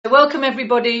Welcome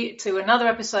everybody to another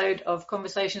episode of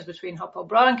Conversations between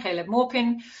Brar and Caleb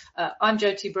Maupin. I'm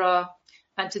Jyoti Brar,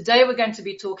 and today we're going to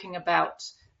be talking about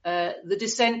the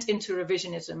descent into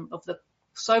revisionism of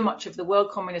so much of the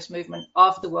world communist movement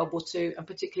after World War II, and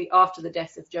particularly after the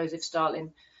death of Joseph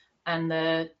Stalin and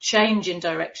the change in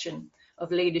direction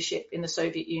of leadership in the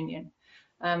Soviet Union.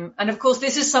 And of course,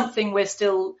 this is something we're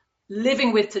still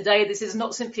living with today. This is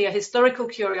not simply a historical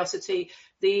curiosity.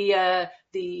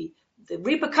 The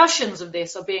repercussions of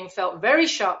this are being felt very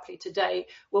sharply today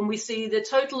when we see the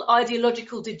total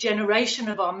ideological degeneration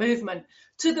of our movement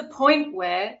to the point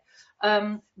where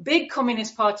big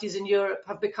communist parties in Europe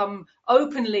have become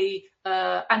openly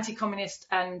anti-communist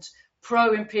and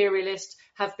pro-imperialist,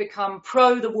 have become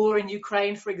pro the war in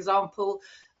Ukraine, for example,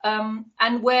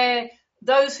 and where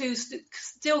those who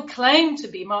still claim to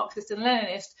be Marxist and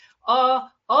Leninist are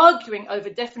arguing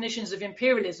over definitions of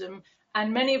imperialism,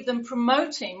 and many of them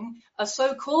promoting a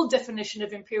so-called definition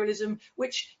of imperialism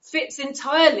which fits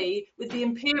entirely with the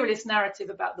imperialist narrative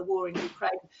about the war in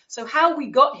Ukraine. So how we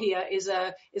got here is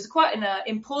quite an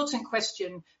important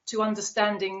question to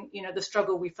understanding, the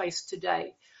struggle we face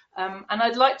today. And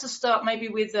I'd like to start maybe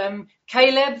with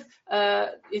Caleb.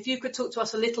 If you could talk to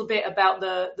us a little bit about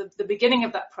the beginning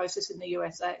of that process in the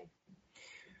USA.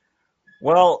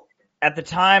 Well, at the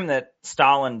time that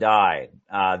Stalin died,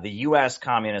 the U.S.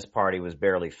 Communist Party was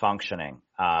barely functioning.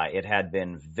 It had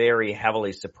been very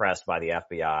heavily suppressed by the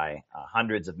FBI.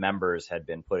 Hundreds of members had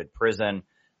been put in prison,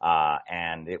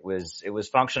 and it was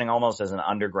functioning almost as an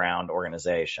underground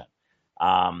organization.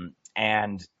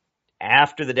 And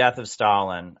after the death of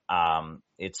Stalin,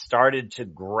 it started to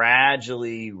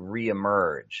gradually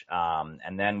reemerge.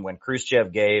 And then when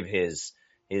Khrushchev gave his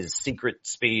secret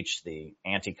speech, the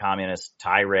anti-communist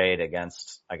tirade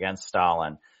against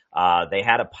Stalin, they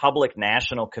had a public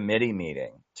national committee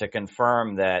meeting to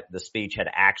confirm that the speech had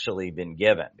actually been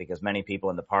given, because many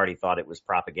people in the party thought it was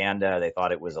propaganda. They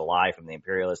thought it was a lie from the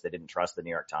imperialists. They didn't trust the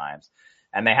New York Times.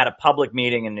 And they had a public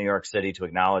meeting in New York City to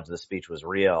acknowledge the speech was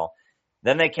real.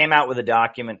 Then they came out with a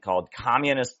document called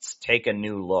Communists Take a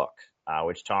New Look,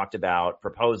 which talked about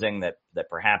proposing that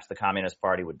perhaps the Communist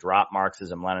Party would drop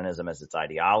Marxism-Leninism as its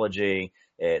ideology.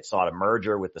 It sought a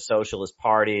merger with the Socialist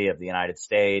Party of the United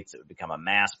States. It would become a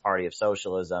mass party of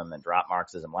socialism and drop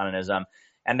Marxism-Leninism.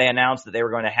 And they announced that they were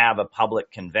going to have a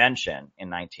public convention in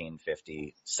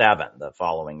 1957, the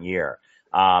following year.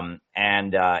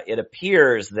 It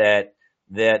appears that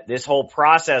this whole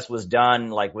process was done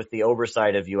like with the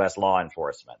oversight of U.S. law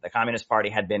enforcement. The Communist Party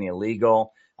had been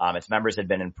illegal. Its members had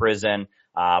been in prison.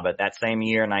 But that same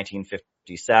year,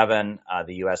 1957,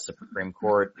 the U.S. Supreme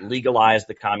Court legalized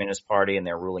the Communist Party in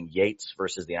their ruling Yates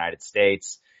versus the United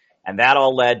States. And that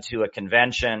all led to a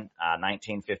convention.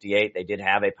 1958, they did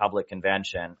have a public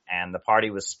convention, and the party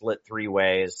was split three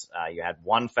ways. You had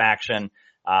one faction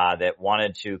that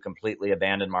wanted to completely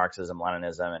abandon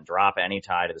Marxism-Leninism and drop any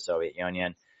tie to the Soviet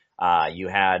Union. You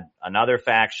had another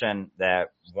faction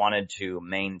that wanted to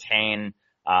maintain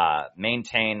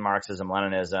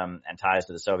Marxism-Leninism and ties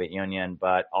to the Soviet Union,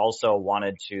 but also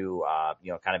wanted to,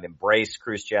 kind of embrace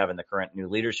Khrushchev and the current new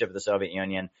leadership of the Soviet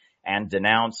Union and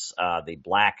denounce the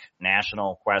black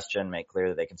national question, make clear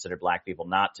that they considered black people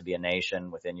not to be a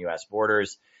nation within U.S.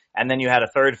 borders. And then you had a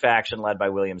third faction led by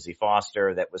William Z.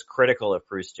 Foster that was critical of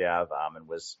Khrushchev, and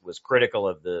was critical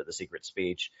of the secret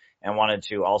speech and wanted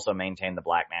to also maintain the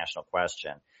black national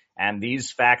question. And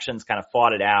these factions kind of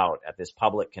fought it out at this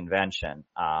public convention.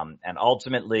 And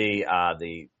ultimately,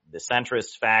 the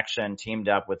centrist faction teamed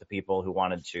up with the people who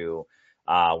wanted to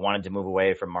move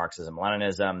away from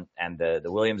Marxism-Leninism, and the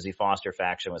William Z. Foster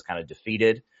faction was kind of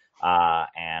defeated.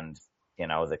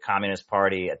 The Communist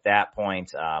Party at that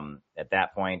point,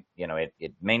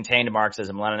 it maintained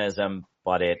Marxism-Leninism,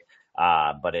 but it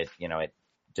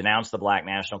denounced the black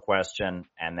national question.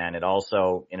 And then it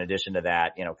also, in addition to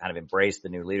that, kind of embraced the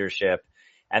new leadership.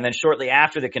 And then shortly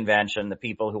after the convention, the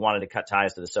people who wanted to cut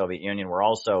ties to the Soviet Union were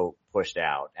also pushed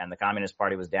out. And the Communist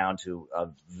Party was down to a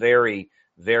very,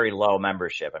 very low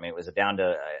membership. I mean, it was down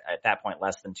to, at that point,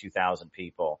 less than 2,000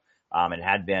 people. It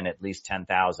had been at least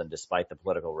 10,000 despite the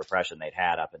political repression they'd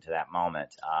had up until that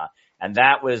moment. And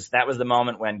that was the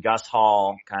moment when Gus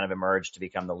Hall kind of emerged to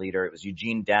become the leader. It was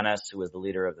Eugene Dennis who was the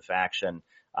leader of the faction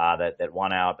that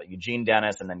won out. But Eugene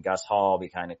Dennis and then Gus Hall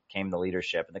became the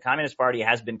leadership. And the Communist Party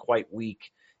has been quite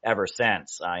weak ever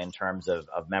since in terms of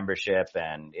membership,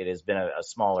 and it has been a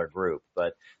smaller group.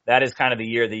 But that is kind of the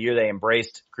year they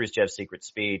embraced Khrushchev's secret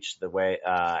speech, the way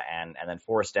and then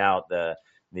forced out the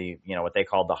what they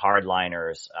called the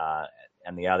hardliners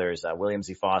the others. William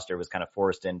Z. Foster was kind of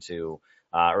forced into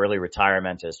early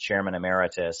retirement as chairman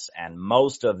emeritus, and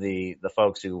most of the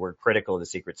folks who were critical of the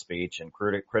secret speech and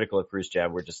critical of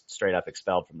Khrushchev were just straight up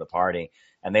expelled from the party,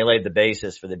 and they laid the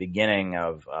basis for the beginning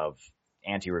of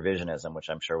anti-revisionism, which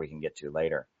I'm sure we can get to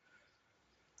later.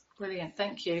 Brilliant,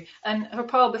 thank you. And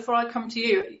Harpal, before I come to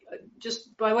you,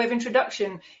 just by way of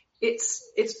introduction, it's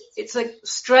a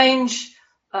strange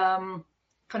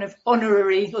kind of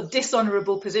honorary or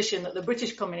dishonorable position that the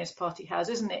British Communist Party has,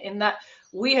 isn't it? In that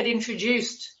we had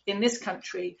introduced in this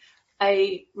country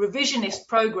a revisionist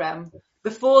program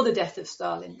before the death of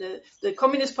Stalin. The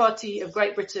Communist Party of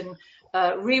Great Britain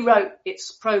rewrote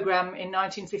its program in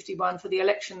 1951 for the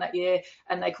election that year,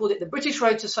 and they called it the British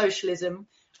Road to Socialism.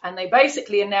 And they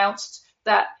basically announced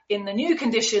that in the new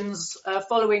conditions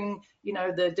following,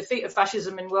 the defeat of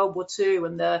fascism in World War II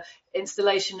and the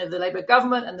installation of the Labour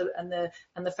government and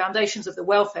the foundations of the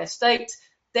welfare state,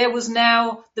 there was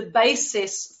now the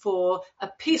basis for a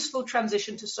peaceful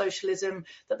transition to socialism,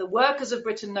 that the workers of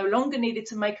Britain no longer needed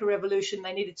to make a revolution.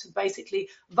 They needed to basically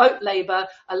vote Labour,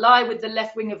 ally with the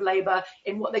left wing of Labour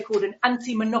in what they called an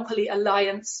anti-monopoly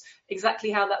alliance.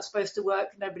 Exactly how that's supposed to work,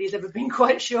 nobody's ever been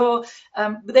quite sure.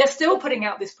 But they're still putting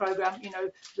out this program.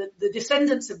 The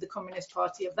descendants of the Communist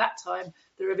Party of that time,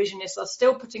 the revisionists, are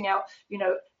still putting out,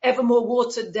 ever more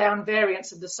watered down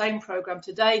variants of the same program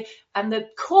today. And the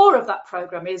core of that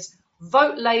program is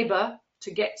vote Labour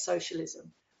to get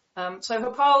socialism. So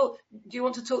Harpal, do you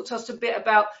want to talk to us a bit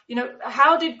about,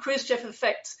 how did Khrushchev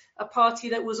affect a party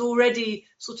that was already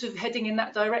sort of heading in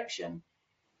that direction?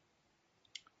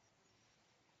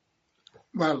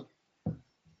 Well,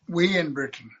 we in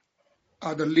Britain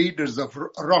are the leaders of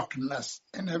rottenness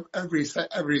in every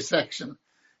section,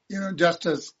 just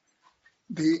as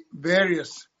the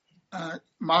various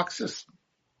Marxist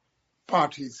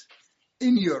parties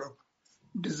in Europe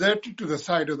deserted to the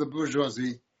side of the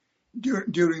bourgeoisie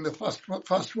during the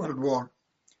First World War.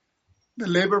 The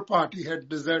Labour Party had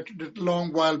deserted it a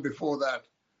long while before that,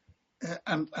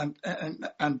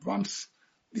 and once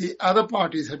the other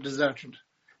parties had deserted,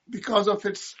 because of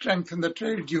its strength in the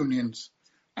trade unions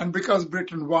and because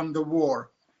Britain won the war,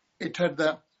 it had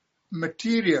the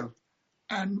material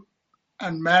and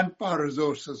manpower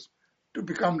resources to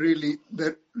become really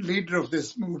the leader of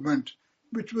this movement,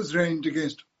 which was ranged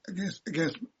against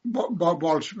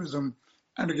Bolshevism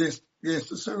and against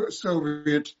the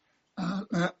Soviet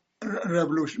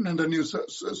revolution and the new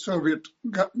Soviet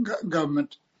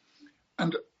government.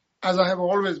 And as I have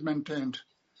always maintained,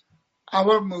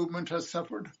 our movement has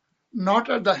suffered not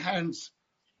at the hands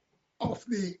of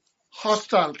the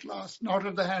hostile class, not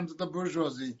at the hands of the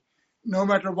bourgeoisie. No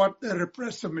matter what the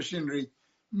repressive machinery,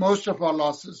 most of our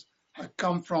losses have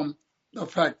come from the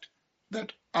fact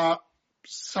that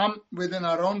some within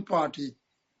our own parties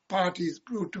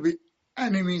proved to be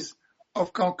enemies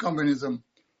of communism.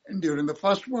 And during the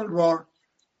First World War,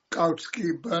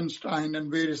 Kautsky, Bernstein, and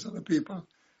various other people,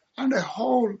 and a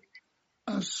whole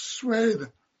swathe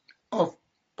of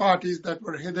parties that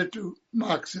were hitherto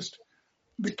Marxist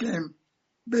became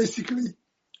basically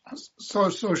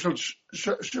social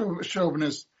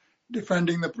chauvinists,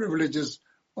 defending the privileges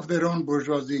of their own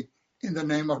bourgeoisie in the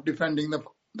name of defending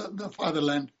the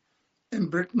fatherland. In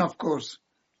Britain, of course,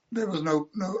 there was no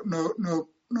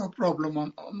problem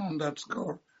on that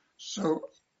score. So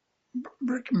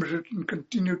Britain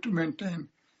continued to maintain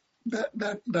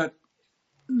that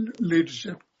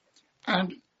leadership,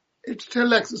 and it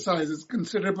still exercises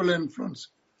considerable influence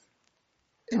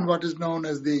in what is known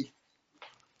as the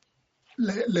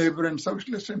Labour and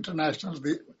Socialist Internationals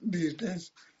these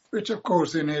days, which of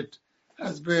course in it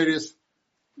has various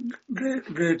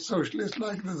great socialists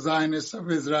like the Zionists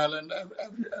of Israel and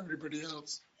everybody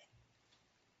else.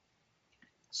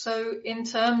 So in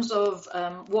terms of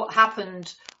what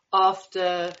happened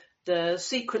after the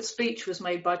secret speech was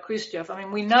made by Khrushchev,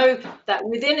 we know that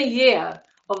within a year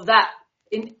of that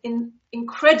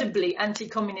incredibly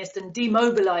anti-communist and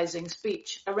demobilizing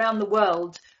speech around the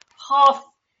world, half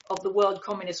of the world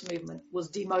communist movement was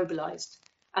demobilized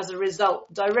as a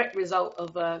result, direct result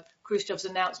of Khrushchev's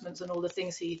announcements and all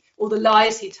the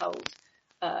lies he told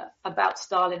about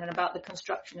Stalin and about the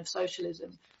construction of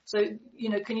socialism. So,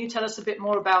 can you tell us a bit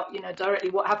more about, directly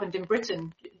what happened in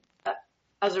Britain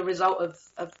as a result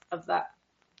of that?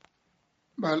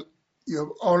 Well, you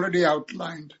have already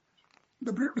outlined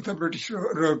the British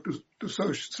road to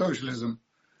socialism,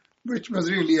 which was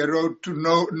really a road to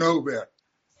nowhere.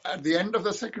 At the end of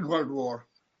the Second World War,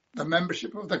 the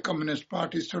membership of the Communist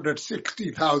Party stood at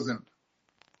 60,000.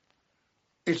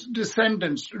 Its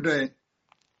descendants today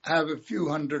have a few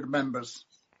hundred members.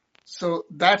 So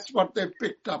that's what they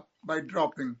picked up by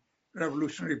dropping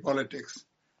revolutionary politics.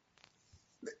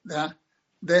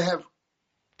 They have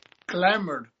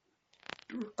clamored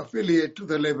to affiliate to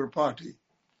the Labour Party,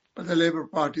 but the Labour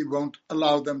Party won't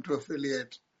allow them to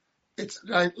affiliate. It's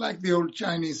like the old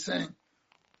Chinese saying,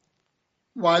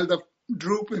 while the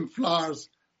drooping flowers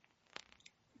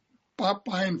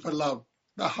pine for love,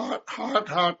 the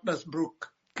heartless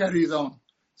brook carries on.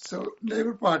 So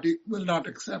Labour Party will not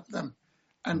accept them.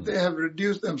 And they have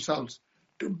reduced themselves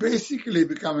to basically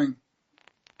becoming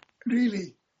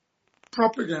really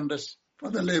propagandists for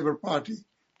the Labour Party.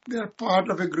 They are part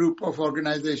of a group of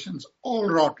organizations, all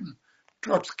rotten,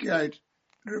 Trotskyite,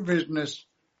 revisionists,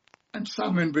 and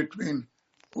some in between,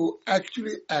 who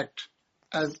actually act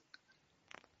as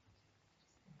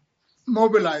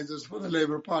mobilizers for the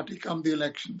Labour Party come the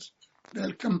elections.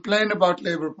 They'll complain about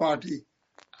Labour Party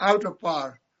out of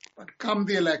power, but come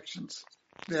the elections,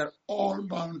 they're all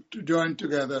bound to join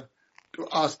together to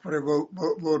ask for a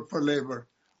vote for Labour,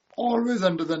 always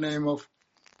under the name of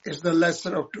it's the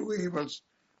lesser of two evils.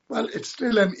 Well, it's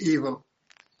still an evil.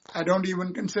 I don't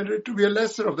even consider it to be a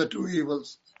lesser of the two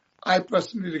evils. I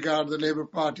personally regard the Labour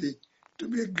Party to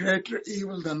be a greater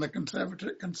evil than the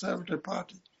Conservative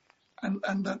Party.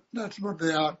 And that's what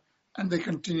they are, and they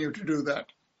continue to do that.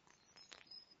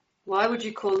 Why would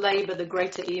you call Labour the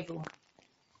greater evil?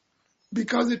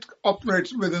 Because it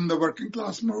operates within the working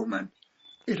class movement.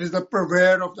 It is the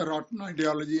purveyor of the rotten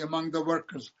ideology among the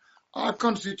workers. Our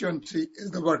constituency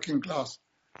is the working class.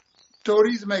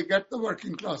 Tories may get the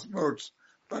working class votes,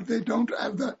 but they don't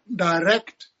have the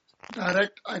direct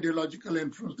ideological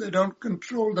influence. They don't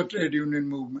control the trade union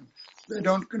movement. They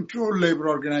don't control labor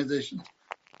organizations.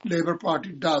 Labour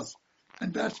Party does.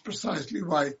 And that's precisely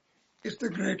why it's the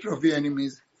greater of the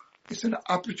enemies. It's an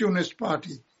opportunist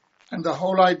party. And the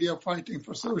whole idea of fighting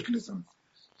for socialism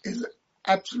is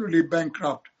absolutely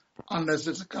bankrupt unless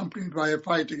it's accompanied by a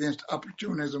fight against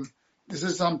opportunism. This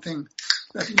is something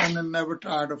that Lenin never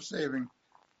tired of saying.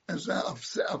 And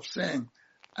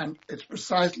it's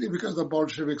precisely because the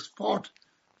Bolsheviks fought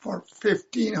for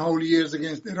 15 whole years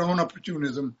against their own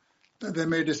opportunism that they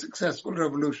made a successful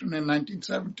revolution in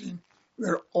 1917,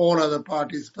 where all other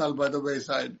parties fell by the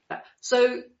wayside.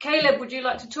 So, Caleb, would you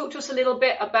like to talk to us a little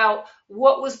bit about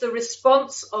what was the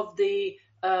response of the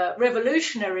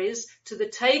revolutionaries to the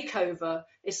takeover,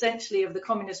 essentially, of the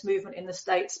communist movement in the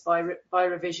States by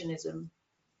revisionism?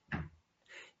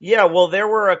 Yeah, well, there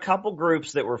were a couple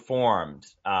groups that were formed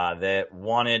that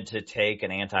wanted to take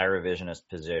an anti-revisionist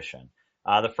position.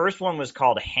 The first one was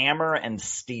called Hammer and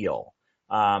Steel,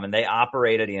 and they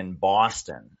operated in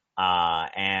Boston.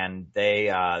 And they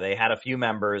had a few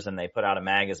members, and they put out a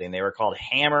magazine. They were called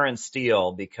Hammer and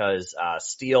Steel because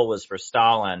steel was for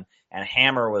Stalin and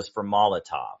hammer was for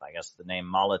Molotov. I guess the name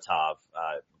Molotov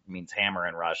means hammer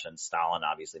in Russian. Stalin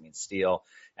obviously means steel.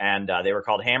 And they were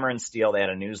called Hammer and Steel. They had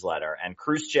a newsletter. And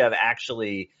Khrushchev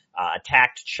actually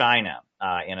attacked China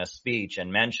in a speech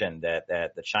and mentioned that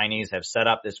the Chinese have set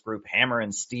up this group Hammer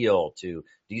and Steel to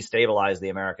destabilize the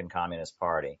American Communist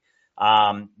Party.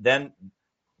 Then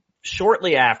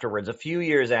shortly afterwards, a few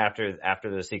years after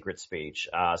the secret speech,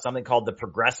 something called the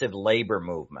Progressive Labor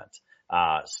Movement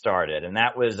started. And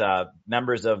that was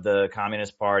members of the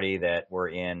Communist Party that were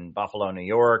in Buffalo, New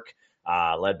York,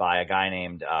 led by a guy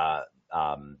named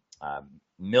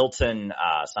Milton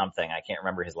something. I can't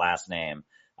remember his last name.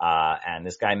 And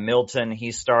this guy Milton,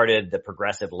 he started the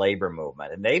Progressive Labor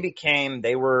Movement. And they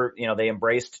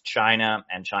embraced China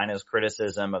and China's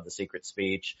criticism of the secret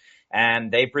speech.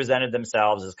 And they presented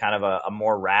themselves as kind of a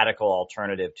more radical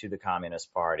alternative to the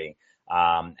Communist Party.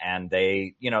 And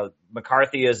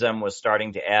McCarthyism was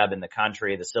starting to ebb in the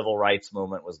country. The civil rights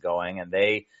movement was going, and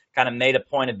they kind of made a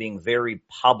point of being very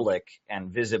public and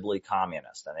visibly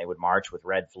communist. And they would march with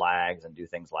red flags and do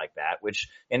things like that, which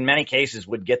in many cases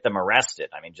would get them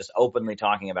arrested. I mean, just openly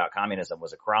talking about communism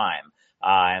was a crime.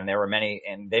 And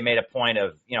they made a point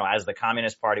of, as the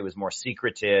Communist Party was more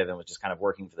secretive and was just kind of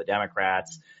working for the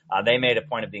Democrats, they made a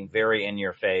point of being very in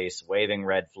your face, waving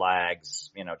red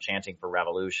flags, chanting for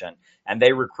revolution. And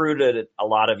they recruited a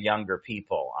lot of younger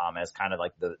people, as kind of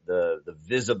like the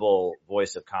visible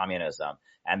voice of communism.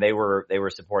 And they were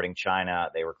supporting China.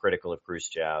 They were critical of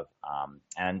Khrushchev.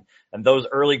 And those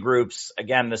early groups,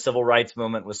 again, the civil rights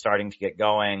movement was starting to get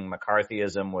going.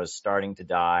 McCarthyism was starting to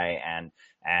die,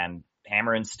 and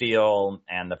Hammer and Steel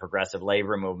and the Progressive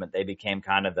Labor Movement, they became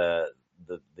kind of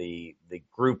the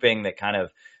grouping that kind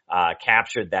of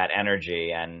captured that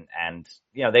energy, and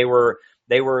they were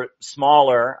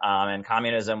smaller, and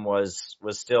communism was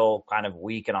still kind of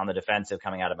weak and on the defensive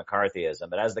coming out of McCarthyism.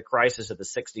 But as the crisis of the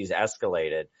 60s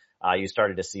escalated, you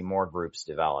started to see more groups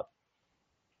develop.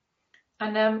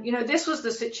 And this was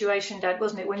the situation, Dad,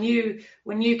 wasn't it? When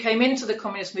you came into the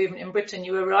communist movement in Britain,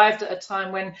 you arrived at a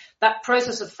time when that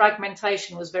process of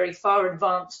fragmentation was very far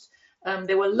advanced.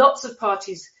 There were lots of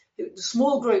parties,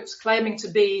 small groups claiming to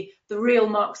be the real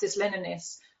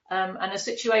Marxist-Leninists, and a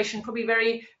situation probably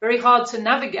very, very hard to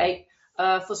navigate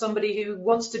for somebody who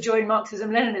wants to join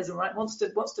Marxism-Leninism, right? Wants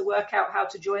to work out how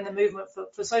to join the movement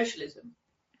for socialism.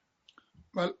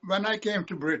 Well, when I came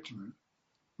to Britain,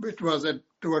 which was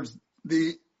towards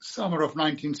the summer of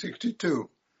 1962,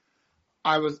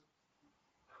 I was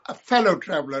a fellow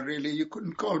traveler, really. You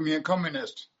couldn't call me a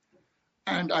communist.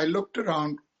 And I looked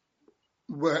around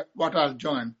what I'll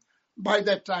join. By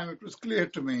that time, it was clear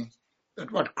to me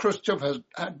that what Khrushchev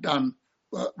had done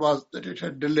was that it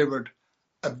had delivered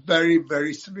a very,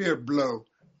 very severe blow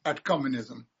at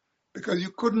communism, because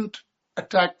you couldn't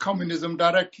attack communism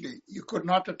directly. You could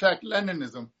not attack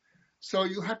Leninism. So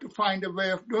you had to find a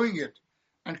way of doing it.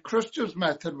 And Khrushchev's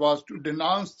method was to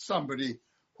denounce somebody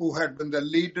who had been the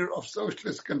leader of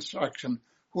socialist construction,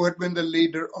 who had been the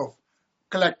leader of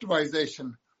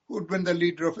collectivization, who had been the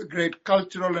leader of a great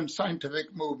cultural and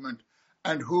scientific movement,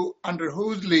 and under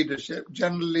whose leadership,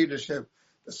 general leadership,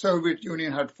 the Soviet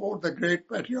Union had fought the Great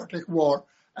Patriotic War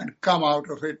and come out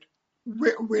of it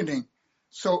winning.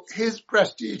 So his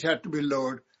prestige had to be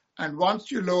lowered. And once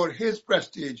you lower his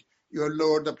prestige, you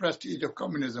lower the prestige of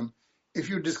communism. If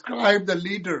you describe the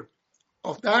leader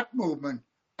of that movement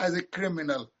as a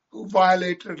criminal who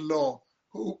violated law,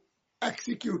 who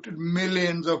executed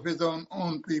millions of his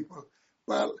own people,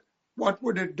 well, what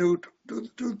would it do to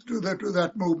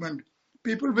that movement?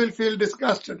 People will feel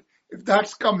disgusted. If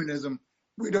that's communism,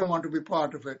 we don't want to be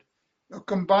part of it. Now,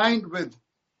 combined with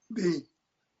the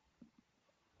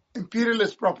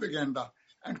imperialist propaganda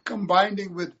and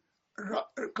combined with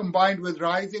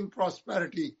rising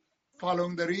prosperity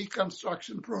following the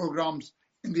reconstruction programs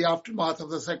in the aftermath of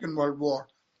the Second World War,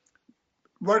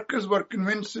 workers were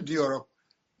convinced in Europe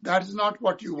that is not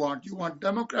what you want. You want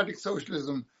democratic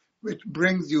socialism, which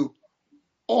brings you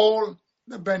all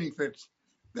the benefits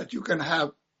that you can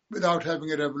have without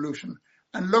having a revolution.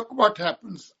 And look what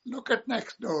happens. Look at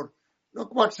next door.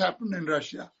 Look what's happened in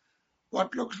Russia.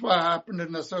 What happened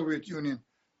in the Soviet Union.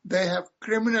 They have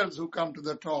criminals who come to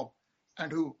the top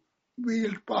and who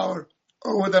wield power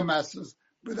over the masses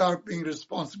without being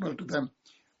responsible to them.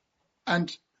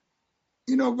 And,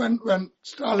 when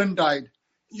Stalin died,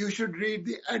 you should read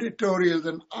the editorials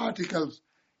and articles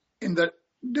in the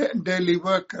Daily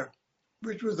Worker,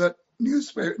 which was a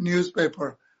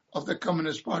newspaper of the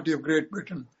Communist Party of Great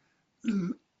Britain,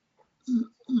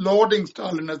 lauding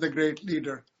Stalin as a great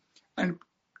leader. And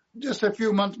just a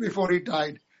few months before he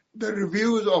died, the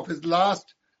reviews of his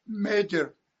last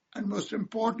major and most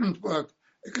important work,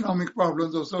 Economic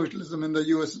Problems of Socialism in the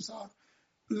USSR,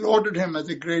 lauded him as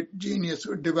a great genius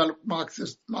who developed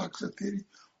Marxist theory.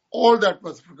 All that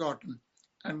was forgotten.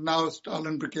 And now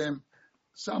Stalin became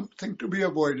something to be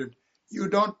avoided. You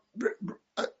don't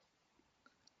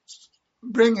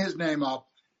bring his name up,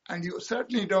 and you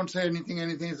certainly don't say anything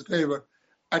in his favor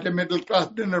at a middle-class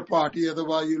dinner party,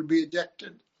 otherwise you'll be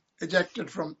ejected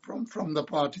from the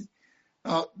party.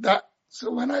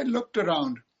 So when I looked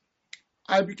around,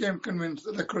 I became convinced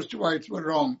that the Khrushchevites were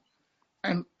wrong.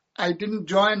 And I didn't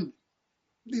join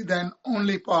the then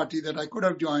only party that I could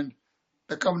have joined,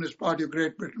 the Communist Party of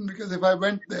Great Britain, because if I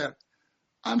went there,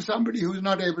 I'm somebody who's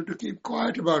not able to keep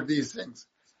quiet about these things.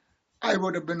 I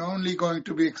would have been only going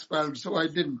to be expelled, so I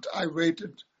didn't. I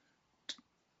waited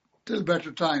till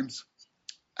better times.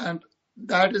 And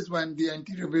that is when the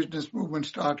anti-revisionist movement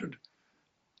started.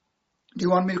 Do you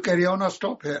want me to carry on or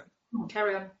stop here?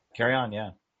 Carry on. Carry on,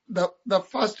 yeah. The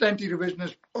first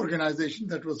anti-revisionist organization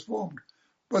that was formed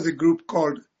was a group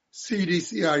called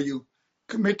CDCRU,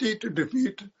 Committee to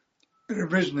Defeat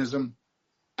Revisionism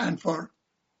and for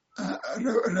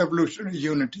Revolutionary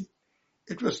Unity.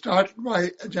 It was started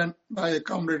by a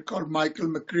comrade called Michael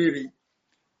McCreary.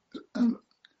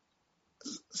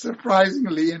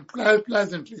 Surprisingly and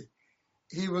pleasantly,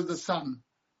 he was the son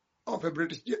of a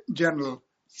British general,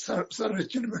 Sir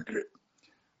Richard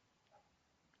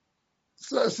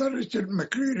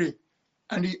McCreary,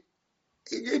 and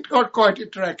it got quite a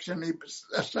traction. He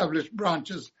established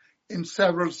branches in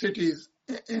several cities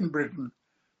in Britain.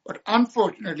 But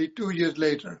unfortunately, 2 years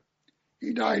later,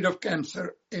 he died of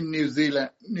cancer in New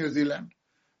Zealand.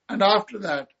 And after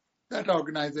that, that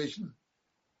organization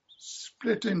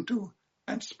split into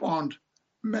and spawned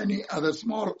many other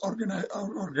small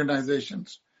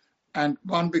organizations. And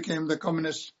one became the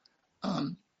Communist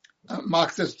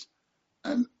Marxist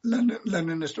and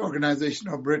Leninist Organization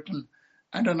of Britain,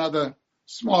 and another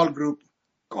small group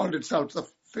called itself the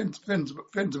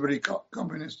Finsbury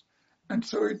communists. And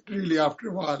so it really, after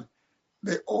a while,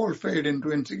 they all fade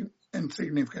into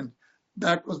insignificance.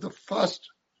 That was the first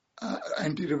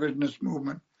anti-revisionist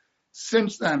movement.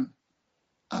 Since then,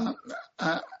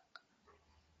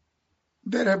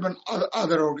 there have been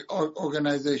other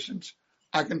organizations.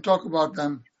 I can talk about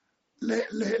them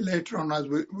later on as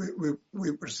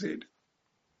we proceed.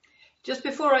 Just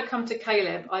before I come to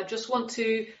Caleb, I just want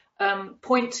to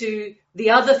point to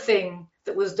the other thing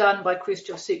that was done by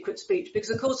Khrushchev's secret speech, because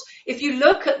of course, if you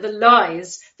look at the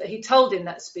lies that he told in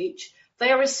that speech, they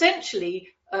are essentially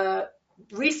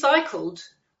recycled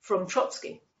from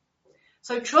Trotsky.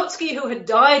 So Trotsky, who had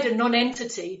died a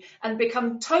non-entity and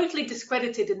become totally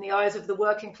discredited in the eyes of the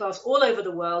working class all over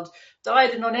the world,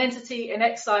 died a non-entity in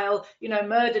exile,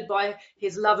 murdered by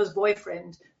his lover's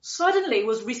boyfriend, suddenly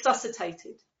was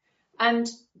resuscitated. And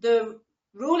the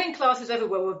ruling classes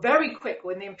everywhere were very quick,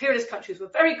 when the imperialist countries were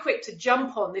very quick to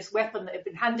jump on this weapon that had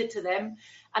been handed to them,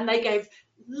 and they gave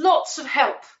lots of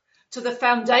help to the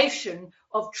foundation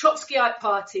of Trotskyite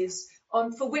parties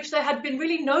for which there had been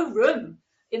really no room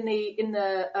in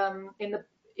the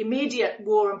immediate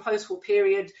war and post-war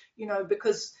period,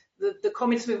 because the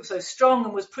communist movement was so strong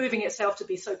and was proving itself to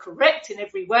be so correct in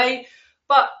every way.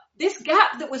 But this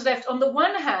gap that was left, on the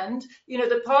one hand,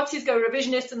 the parties go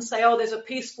revisionist and say, oh, there's a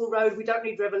peaceful road, we don't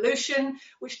need revolution,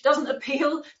 which doesn't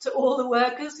appeal to all the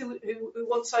workers who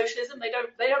want socialism. They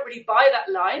don't really buy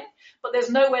that line, but there's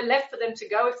nowhere left for them to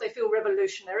go if they feel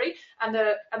revolutionary. And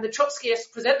the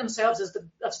Trotskyists present themselves as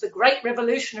the great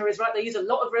revolutionaries, right? They use a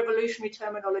lot of revolutionary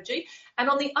terminology. And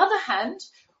on the other hand,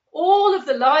 all of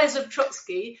the lies of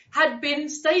Trotsky had been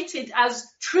stated as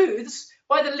truths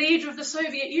by the leader of the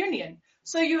Soviet Union.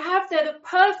 So you have there the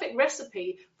perfect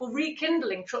recipe for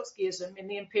rekindling Trotskyism in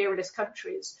the imperialist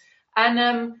countries.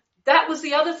 And that was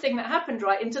the other thing that happened,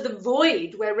 right? Into the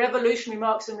void where revolutionary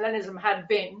Marxism-Leninism had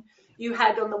been, you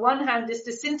had on the one hand this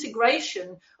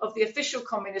disintegration of the official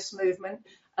communist movement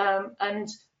and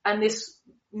this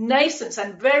nascence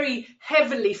and very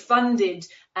heavily funded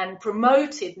and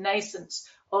promoted nascence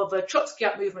of a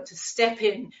Trotskyite movement to step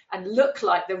in and look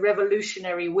like the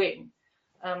revolutionary wing.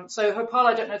 So, Hopal,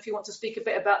 I don't know if you want to speak a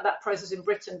bit about that process in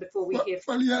Britain before we hear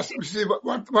from you. Well, yes. You see,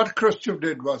 what Khrushchev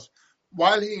did was,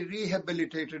 while he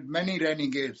rehabilitated many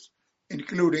renegades,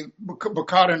 including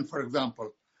Bukharin, for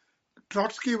example,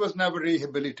 Trotsky was never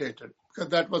rehabilitated because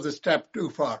that was a step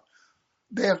too far.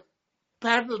 They have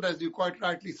peddled, as you quite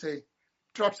rightly say,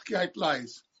 Trotskyite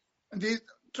lies. And these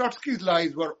Trotsky's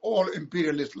lies were all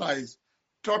imperialist lies.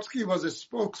 Trotsky was a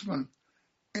spokesman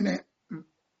in a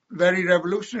very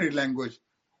revolutionary language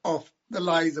of the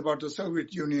lies about the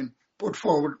Soviet Union put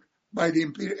forward by the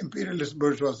imperialist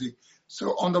bourgeoisie.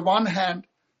 So on the one hand,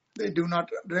 they do not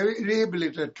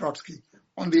rehabilitate Trotsky.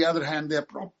 On the other hand, they are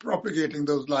propagating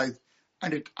those lies.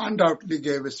 And it undoubtedly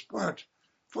gave a spurt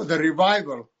for the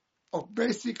revival of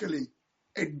basically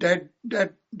a dead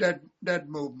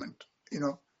movement.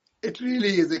 It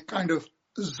really is a kind of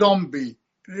zombie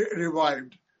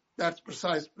revived. That's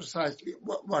precisely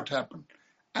what happened.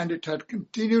 And it had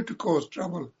continued to cause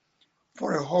trouble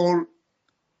for a whole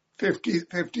 50,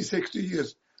 60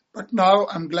 years. But now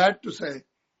I'm glad to say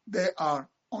they are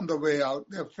on the way out.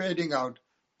 They're fading out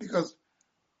because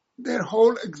their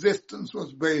whole existence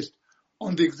was based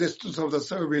on the existence of the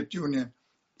Soviet Union.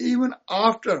 Even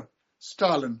after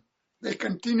Stalin, they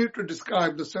continued to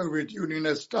describe the Soviet Union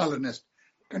as Stalinist,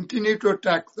 continued to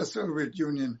attack the Soviet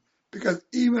Union, because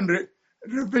even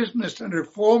revisionist and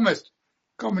reformist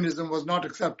communism was not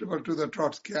acceptable to the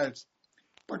Trotskyites.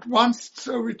 But once the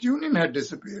Soviet Union had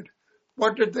disappeared,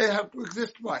 what did they have to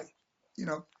exist by?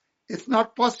 It's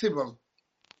not possible,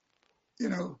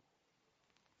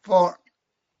 for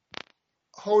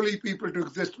holy people to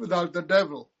exist without the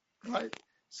devil, right?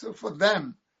 So for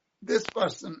them, this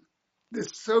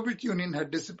Soviet Union had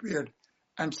disappeared.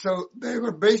 And so they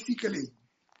were basically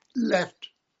left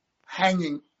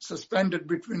hanging, suspended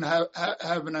between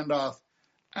heaven and earth.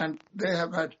 And they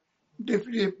have had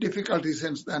difficulty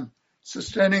since then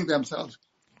sustaining themselves.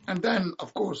 And then,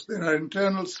 of course, there are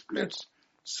internal splits,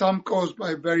 some caused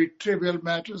by very trivial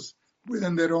matters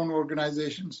within their own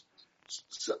organizations,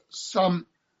 some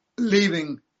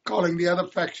leaving, calling the other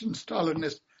faction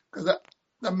Stalinist, because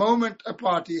the moment a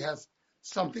party has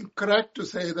something correct to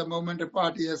say, the moment a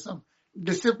party has some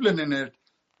discipline in it,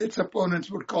 its opponents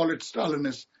would call it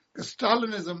Stalinist, because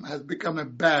Stalinism has become a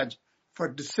badge for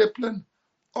discipline,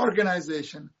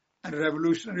 organization, and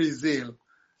revolutionary zeal.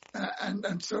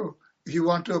 And so if you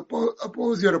want to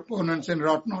oppose your opponents in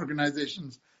rotten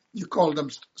organizations, you call them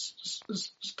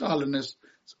Stalinists.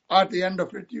 At the end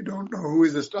of it, you don't know who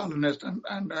is a Stalinist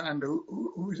and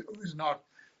who is not.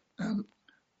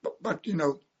 But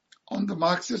on the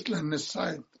Marxist-Leninist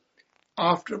side,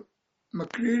 after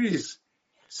McCreary's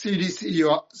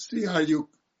CDCRU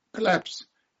collapsed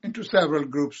into several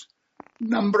groups,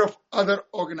 number of other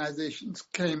organizations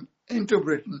came into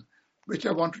Britain, which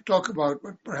I want to talk about,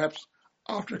 but perhaps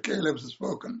after Caleb has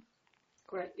spoken.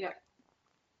 Great, yeah.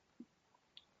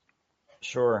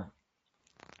 Sure.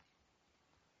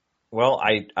 Well,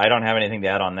 I don't have anything to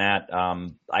add on that.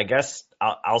 I guess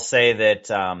I'll say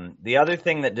that the other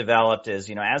thing that developed is,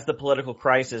 as the political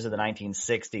crisis of the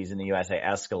 1960s in the USA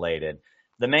escalated,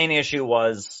 the main issue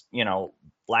was,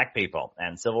 black people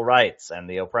and civil rights and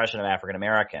the oppression of African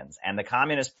Americans. And the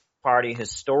Communist Party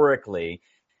historically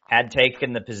had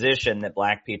taken the position that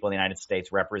black people in the United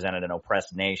States represented an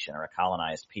oppressed nation or a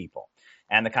colonized people.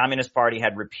 And the Communist Party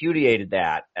had repudiated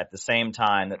that at the same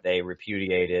time that they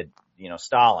repudiated,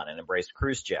 Stalin and embraced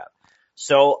Khrushchev.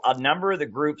 So a number of the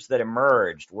groups that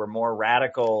emerged were more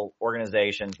radical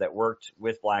organizations that worked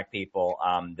with black people,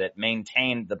 that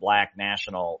maintained the black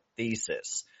national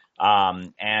thesis.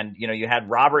 And you had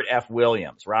Robert F.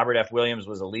 Williams. Robert F. Williams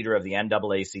was a leader of the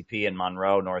NAACP in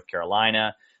Monroe, North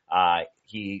Carolina.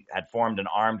 He had formed an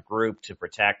armed group to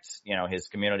protect, his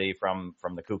community from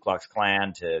the Ku Klux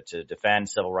Klan, to defend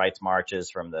civil rights marches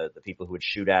from the people who would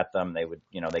shoot at them. They would,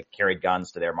 they carried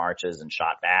guns to their marches and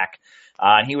shot back.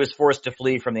 And he was forced to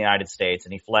flee from the United States,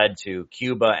 and he fled to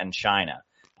Cuba and China.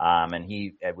 And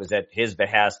it was at his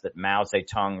behest that Mao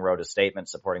Zedong wrote a statement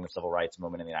supporting the civil rights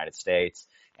movement in the United States.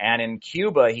 And in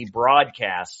Cuba, he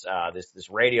broadcast, this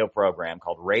radio program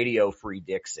called Radio Free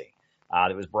Dixie.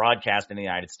 That was broadcast in the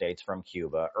United States from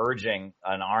Cuba, urging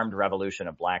an armed revolution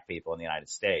of black people in the United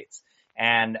States.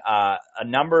 And a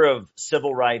number of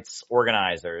civil rights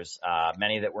organizers,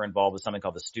 many that were involved with something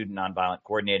called the Student Nonviolent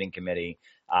Coordinating Committee,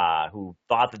 who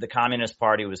thought that the Communist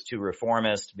Party was too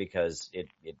reformist because it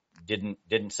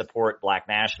didn't support black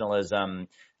nationalism.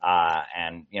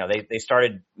 And they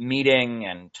started meeting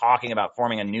and talking about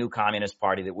forming a new Communist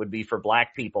Party that would be for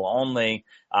black people only,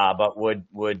 but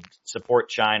would support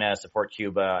China, support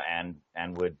Cuba,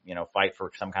 and would, fight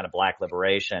for some kind of black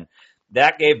liberation.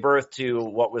 That gave birth to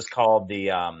what was called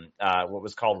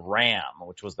RAM,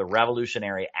 which was the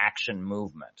Revolutionary Action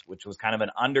Movement, which was kind of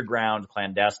an underground,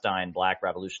 clandestine black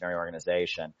revolutionary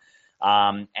organization.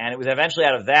 And it was eventually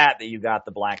out of that you got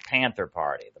the Black Panther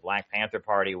Party. The Black Panther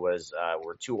Party were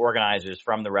two organizers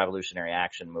from the Revolutionary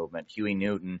Action Movement, Huey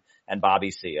Newton and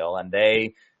Bobby Seale, and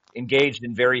they engaged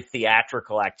in very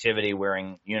theatrical activity,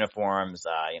 wearing uniforms,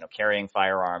 carrying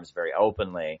firearms very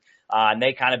openly. And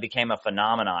they kind of became a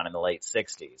phenomenon in the late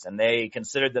 60s. And they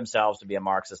considered themselves to be a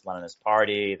Marxist-Leninist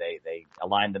party. They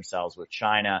aligned themselves with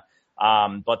China.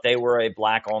 But they were a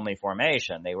black-only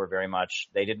formation. They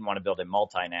didn't want to build a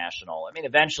multinational. I mean,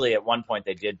 eventually, at one point,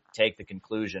 they did take the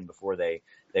conclusion before they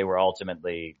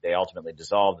ultimately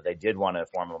dissolved that they did want to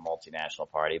form a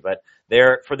multinational party. But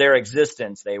for their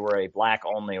existence, they were a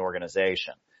black-only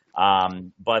organization.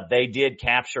 But they did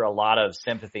capture a lot of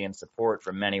sympathy and support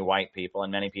from many white people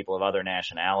and many people of other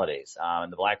nationalities. And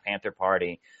the Black Panther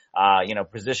Party,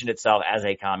 positioned itself as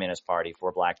a communist party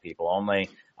for black people only.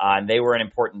 And they were an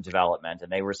important development,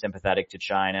 and they were sympathetic to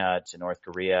China, to North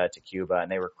Korea, to Cuba, and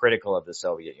they were critical of the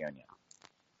Soviet Union.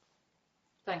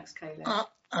 Thanks, Caleb.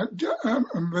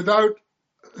 Without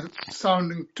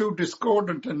sounding too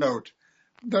discordant a note,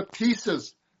 the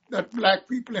thesis that black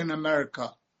people in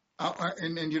America,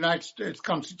 in the United States,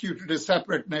 constituted a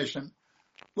separate nation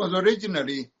was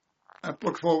originally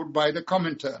put forward by the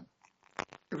Comintern.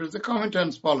 It was the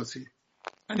Comintern's policy.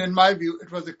 And in my view,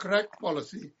 it was the correct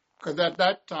policy because at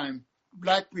that time,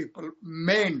 black people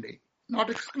mainly, not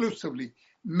exclusively,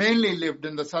 mainly lived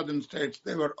in the southern states.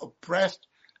 They were oppressed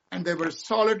and they were a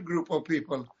solid group of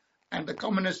people. And the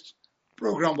communist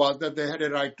program was that they had a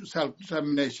right to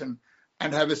self-determination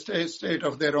and have a state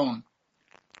of their own.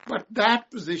 But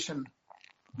that position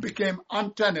became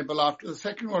untenable after the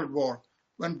Second World War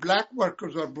when black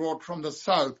workers were brought from the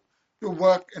South to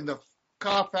work in the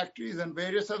car factories and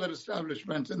various other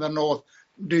establishments in the North,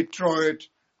 Detroit,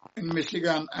 in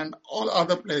Michigan, and all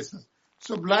other places.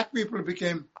 So black people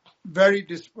became very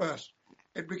dispersed.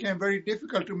 It became very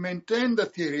difficult to maintain the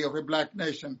theory of a black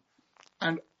nation.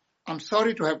 And I'm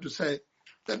sorry to have to say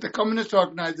that the communist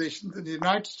organizations in the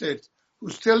United States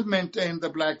who still maintain the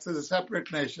blacks as a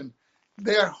separate nation,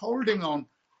 they are holding on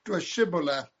to a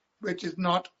shibboleth which is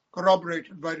not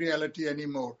corroborated by reality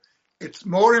anymore. It's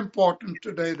more important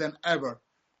today than ever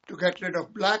to get rid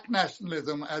of black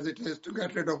nationalism as it is to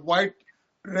get rid of white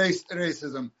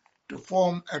racism, to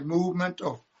form a movement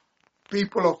of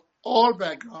people of all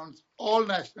backgrounds, all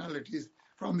nationalities,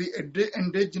 from the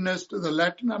indigenous to the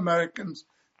Latin Americans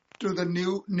to the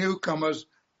newcomers,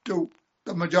 to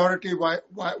the majority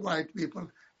white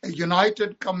people. A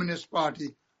united Communist Party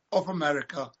of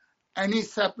America, any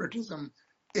separatism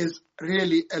is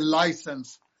really a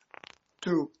license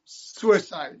to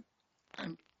suicide,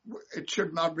 and it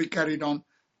should not be carried on.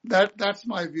 That's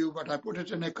my view, but I put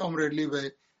it in a comradely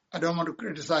way. I don't want to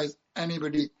criticize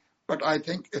anybody, but I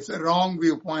think it's a wrong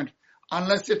viewpoint.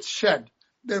 Unless it's shed,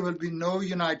 there will be no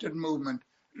united movement.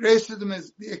 Racism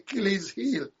is the Achilles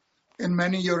heel in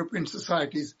many European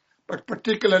societies, but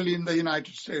particularly in the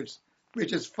United States,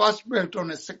 which is first built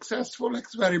on a successful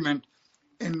experiment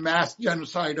in mass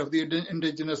genocide of the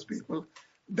indigenous people,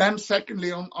 then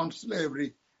secondly on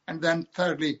slavery, and then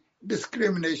thirdly,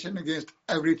 discrimination against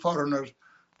every foreigner.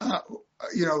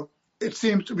 It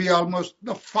seems to be almost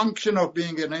the function of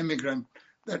being an immigrant,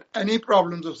 that any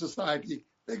problems of society,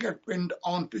 they get pinned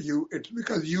onto you. It's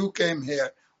because you came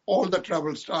here. All the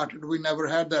trouble started. We never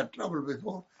had that trouble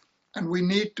before. And we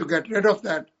need to get rid of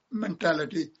that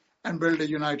mentality and build a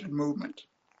united movement.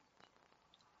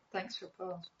 Thanks,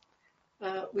 Rapal.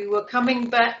 We were coming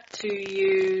back to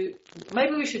you.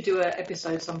 Maybe we should do an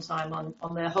episode sometime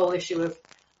on the whole issue of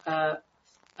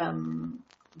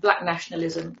black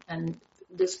nationalism and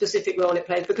the specific role it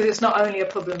plays, because it's not only a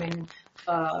problem in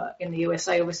the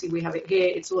USA. Obviously, we have it here.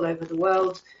 It's all over the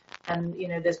world, and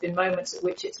there's been moments at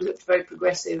which it's looked very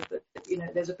progressive, but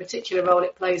there's a particular role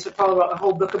it plays. Rapal wrote a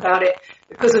whole book about it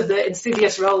because of the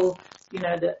insidious role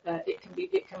that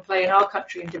it can play in our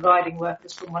country in dividing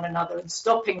workers from one another and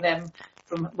stopping them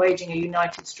from waging a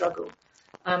united struggle.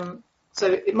 So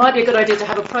it might be a good idea to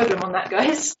have a program on that,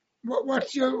 guys.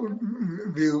 What's your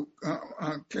view,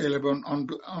 Caleb,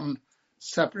 on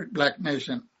separate black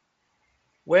nation?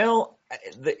 Well,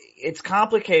 it's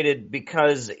complicated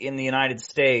because in the United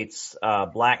States,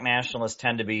 black nationalists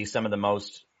tend to be some of the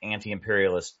most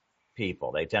anti-imperialist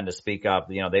people. They tend to speak up.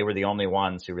 They were the only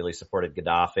ones who really supported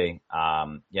Gaddafi,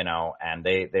 and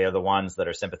they are the ones that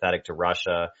are sympathetic to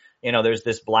Russia. There's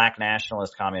this black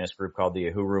nationalist communist group called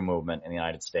the Uhuru movement in the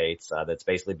United States that's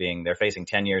basically they're facing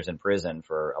 10 years in prison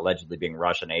for allegedly being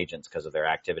Russian agents because of their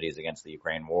activities against the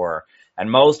Ukraine war.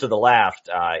 And most of the left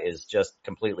is just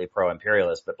completely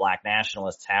pro-imperialist, but black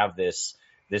nationalists have this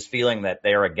feeling that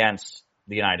they are against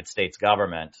the United States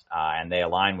government, and they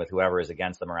align with whoever is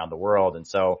against them around the world. And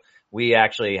so we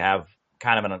actually have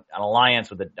kind of an alliance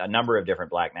with a number of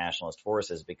different black nationalist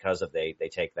forces because of they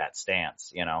take that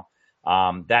stance,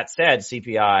 That said,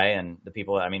 CPI and the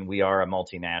people, we are a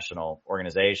multinational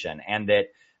organization, and that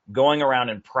going around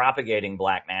and propagating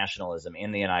black nationalism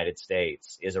in the United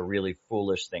States is a really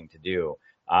foolish thing to do,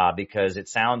 because it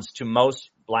sounds to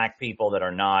most black people that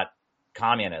are not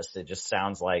communists, it just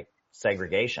sounds like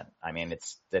segregation.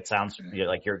 It sounds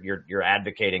like you're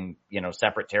advocating,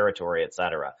 separate territory, et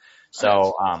cetera.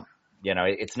 So,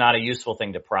 it's not a useful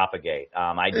thing to propagate.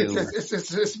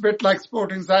 It's a bit like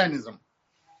supporting Zionism.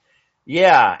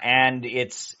 Yeah, and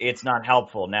it's not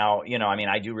helpful. Now,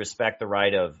 I do respect the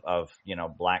right of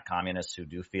black communists who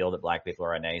do feel that black people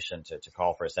are a nation to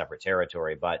call for a separate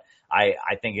territory. But I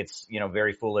think it's,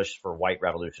 very foolish for white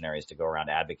revolutionaries to go around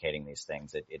advocating these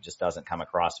things. It just doesn't come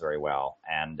across very well.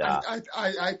 And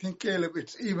I think, Caleb,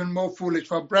 it's even more foolish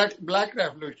for black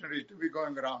revolutionaries to be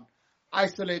going around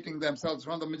isolating themselves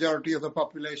from the majority of the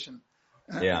population.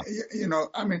 Yeah.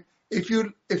 If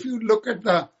you look at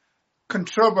the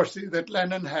controversy that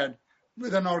Lenin had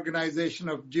with an organization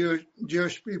of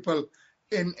Jewish people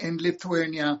in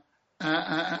Lithuania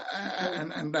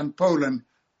and Poland,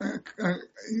 the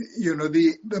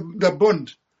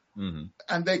Bund, mm-hmm.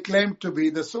 And they claimed to be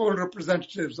the sole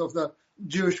representatives of the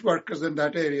Jewish workers in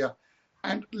that area.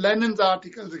 And Lenin's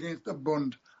articles against the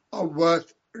Bund are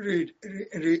worth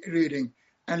reading.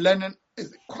 And Lenin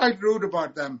is quite rude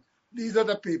about them. These are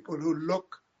the people who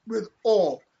look with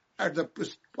awe at the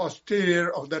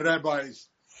posterior of the rabbis.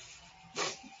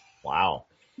 Wow.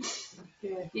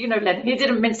 Yeah. Lenin, he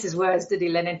didn't mince his words, did he,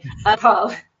 Lenin?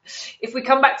 Paul, if we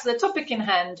come back to the topic in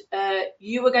hand,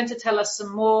 you were going to tell us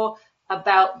some more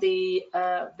about the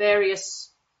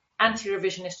various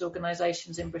anti-revisionist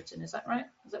organizations in Britain. Is that right?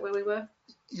 Is that where we were?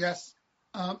 Yes.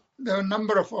 There are a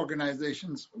number of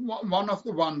organizations. One of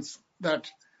the ones that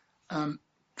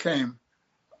came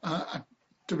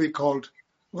to be called,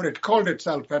 what it called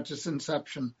itself at its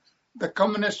inception, the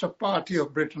Communist Party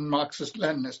of Britain,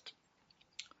 Marxist-Leninist.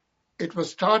 It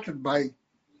was started by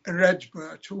Reg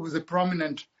Birch, who was a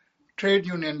prominent trade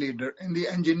union leader in the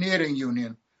engineering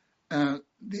union,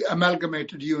 the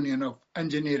Amalgamated Union of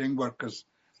Engineering Workers,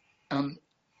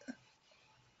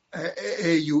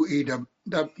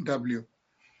 AUEW.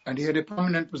 And he had a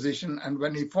prominent position, and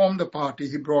when he formed the party,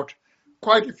 he brought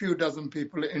quite a few dozen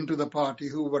people into the party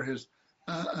who were his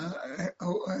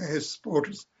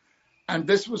supporters. And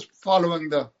this was following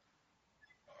the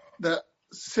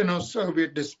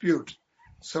Sino-Soviet dispute.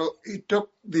 So he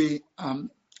took the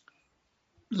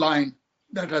line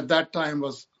that at that time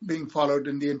was being followed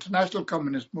in the international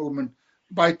communist movement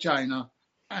by China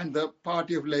and the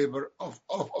Party of Labour of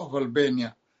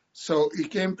Albania. So he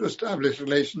came to establish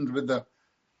relations with the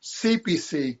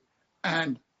CPC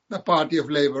and the Party of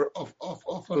Labour of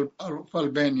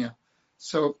Albania.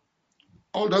 So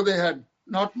although they had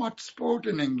not much support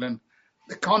in England,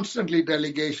 constantly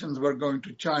delegations were going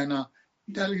to China,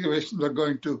 delegations were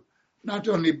going to not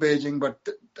only Beijing, but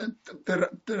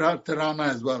Tirana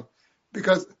as well.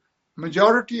 Because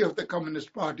majority of the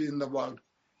communist parties in the world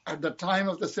at the time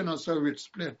of the Sino-Soviet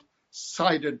split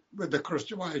sided with the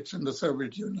Khrushchevites in the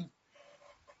Soviet Union.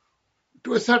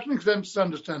 To a certain extent, it's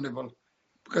understandable,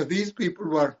 because these people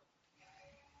were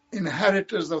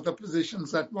inheritors of the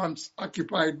positions that once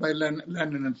occupied by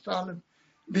Lenin and Stalin.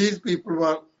 These people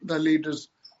were the leaders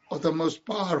of the most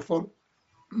powerful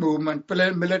movement,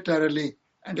 militarily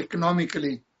and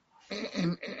economically,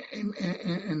 in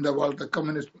the world, the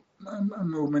communist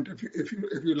movement,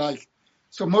 if you like.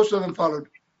 So most of them followed.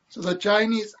 So the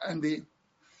Chinese and the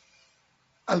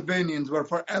Albanians were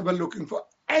forever looking for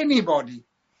anybody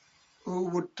who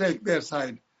would take their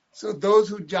side. So those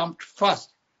who jumped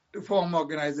first to form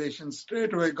organizations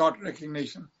straight away got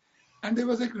recognition. And there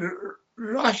was a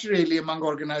rush really among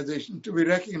organizations to be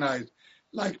recognized.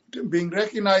 Like being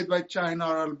recognized by China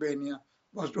or Albania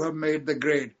was to have made the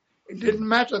grade. It didn't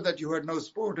matter that you had no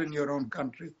support in your own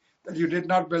country, that you did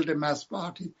not build a mass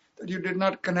party, that you did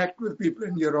not connect with people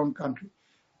in your own country.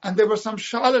 And there were some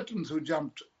charlatans who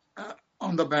jumped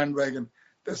on the bandwagon.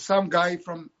 There's some guy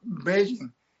from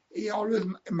Beijing. He always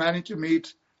managed to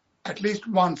meet at least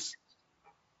once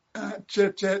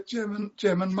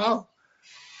Chairman Mao.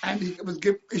 And he was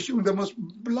issuing the most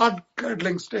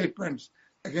blood-curdling statements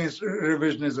against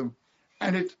revisionism.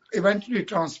 And it eventually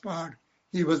transpired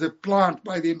he was a plant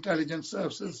by the intelligence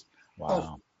services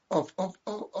of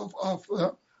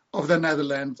the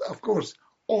Netherlands, of course,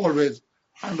 always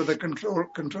under the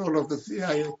control of the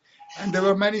CIA. And there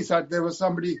were many such. There was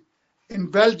somebody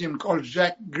in Belgium called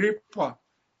Jacques Grippa.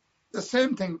 The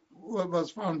same thing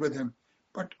was found with him.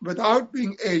 But without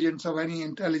being agents of any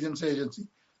intelligence agency,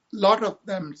 a lot of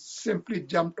them simply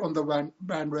jumped on the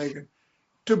bandwagon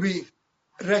to be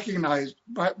recognized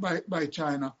by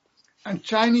China. And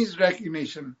Chinese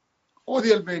recognition, or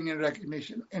the Albanian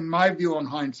recognition, in my view on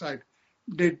hindsight,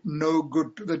 did no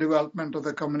good to the development of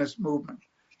the communist movement.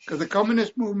 Because the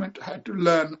communist movement had to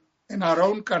learn in our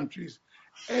own countries,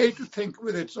 to think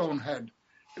with its own head,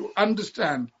 to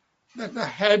understand that the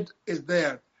head is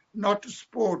there not to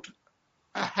sport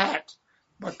a hat,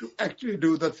 but to actually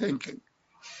do the thinking.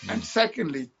 And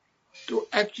secondly, to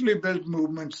actually build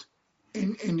movements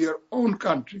in your own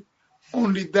country.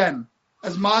 Only then,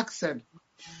 as Marx said,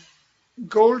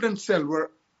 gold and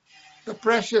silver, the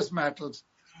precious metals,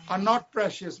 are not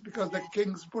precious because the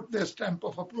kings put their stamp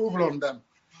of approval on them.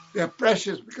 They are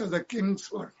precious because the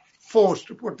kings were forced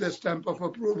to put their stamp of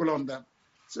approval on them.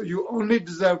 So you only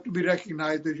deserve to be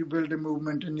recognized if you build a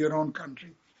movement in your own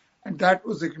country. And that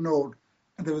was ignored.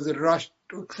 And there was a rush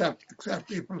to accept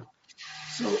people.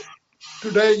 So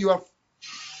today you are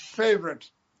favorite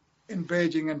in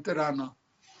Beijing and Tirana.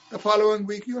 The following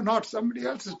week you're not. Somebody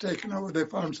else has taken over. They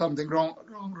found something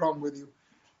wrong with you.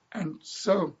 And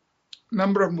so a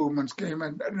number of movements came,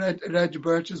 and Reg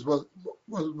Birch's was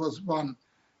one.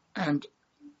 And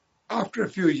after a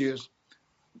few years,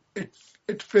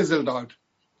 it fizzled out.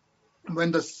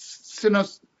 When the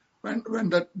when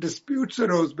the disputes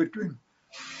arose between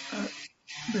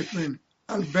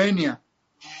Albania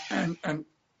and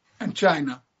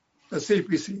China, the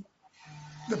CPC,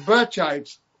 the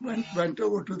Birchites went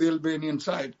over to the Albanian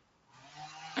side,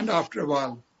 and after a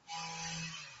while,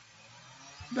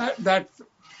 that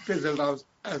fizzled out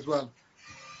as well.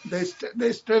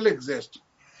 They still exist,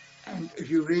 and if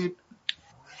you read,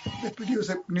 they produce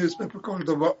a newspaper called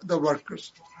The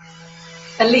Workers.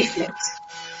 A leaflet.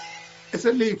 It's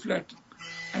a leaflet,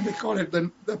 and they call it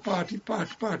the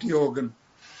party organ,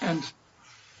 and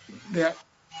they are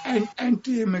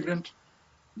anti-immigrant.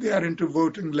 They are into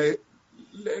voting labor.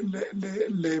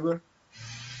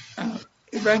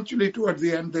 Eventually, towards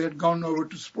the end, they had gone over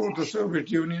to support the Soviet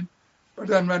Union. But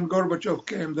then when Gorbachev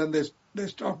came, then they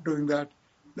stopped doing that.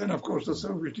 Then, of course, the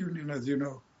Soviet Union, as you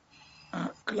know,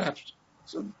 collapsed.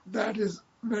 So that is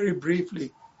very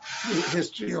briefly the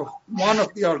history of one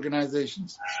of the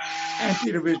organizations,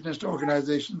 anti-revisionist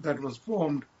organization that was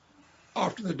formed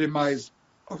after the demise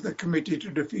of the Committee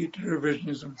to Defeat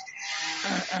Revisionism.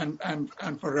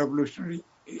 and for revolutionary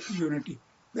unity.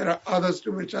 There are others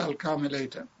to which I'll come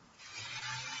later.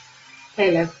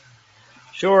 Caleb.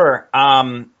 Sure.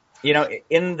 In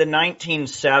the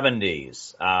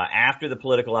 1970s, after the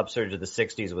political upsurge of the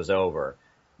 60s was over,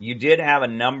 you did have a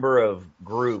number of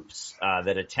groups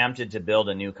that attempted to build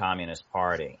a new communist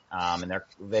party, and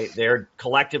they're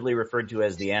collectively referred to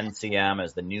as the NCM,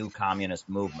 as the New Communist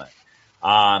Movement.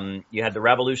 You had the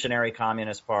Revolutionary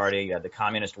Communist Party, you had the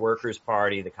Communist Workers'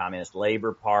 Party, the Communist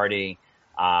Labor Party,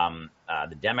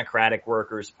 the Democratic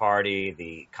Workers' Party,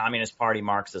 the Communist Party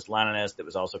Marxist-Leninist, that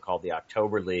was also called the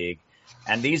October League.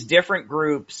 And these different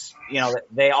groups,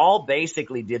 they all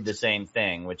basically did the same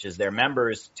thing, which is their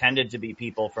members tended to be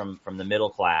people from the middle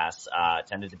class,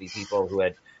 tended to be people who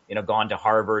had, gone to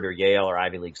Harvard or Yale or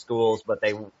Ivy League schools, but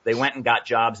they went and got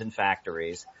jobs in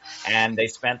factories, and they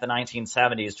spent the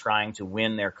 1970s trying to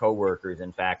win their coworkers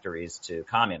in factories to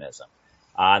communism.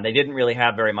 They didn't really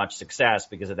have very much success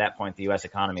because at that point the U.S.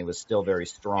 economy was still very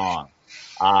strong.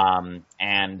 And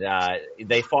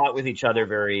they fought with each other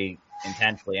very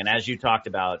intensely. And as you talked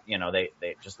about, they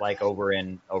just like over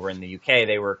in the UK,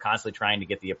 they were constantly trying to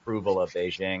get the approval of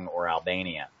Beijing or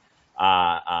Albania.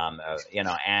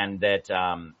 And that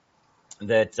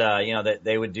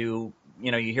they would do,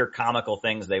 you hear comical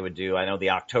things they would do. I know the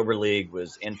October League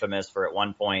was infamous for at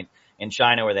one point in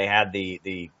China where they had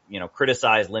the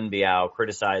criticize Lin Biao,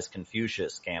 criticize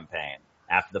Confucius campaign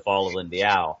after the fall of Lin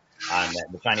Biao.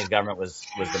 The Chinese government was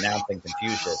denouncing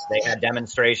Confucius. They had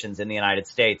demonstrations in the United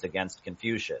States against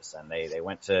Confucius, and they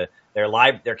went to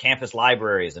their campus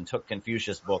libraries and took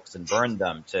Confucius books and burned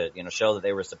them to show that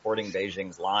they were supporting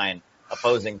Beijing's line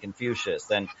opposing Confucius.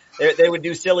 And they would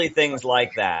do silly things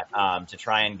like that to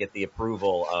try and get the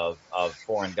approval of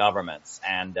foreign governments.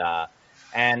 And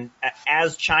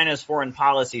as China's foreign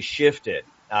policy shifted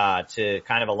to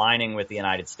kind of aligning with the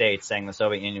United States, saying the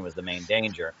Soviet Union was the main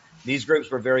danger, these groups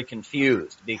were very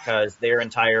confused because their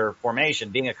entire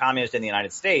formation, being a communist in the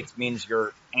United States, means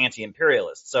you're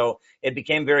anti-imperialist. So it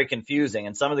became very confusing,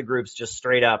 and some of the groups just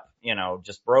straight up,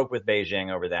 just broke with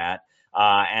Beijing over that.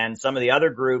 And some of the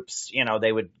other groups,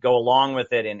 they would go along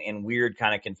with it in weird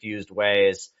kind of confused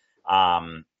ways.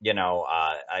 There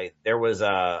was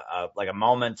a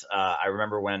moment, I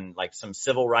remember when some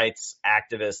civil rights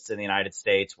activists in the United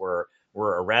States were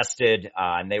arrested,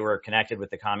 and they were connected with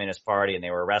the Communist Party, and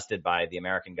they were arrested by the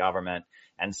American government.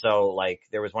 And so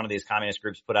there was one of these communist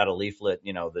groups put out a leaflet,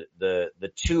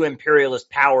 the two imperialist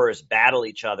powers battle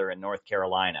each other in North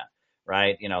Carolina.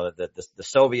 Right. The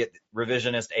Soviet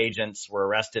revisionist agents were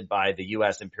arrested by the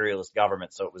U.S. imperialist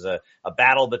government. So it was a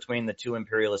battle between the two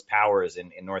imperialist powers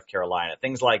in North Carolina,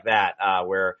 things like that,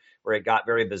 where it got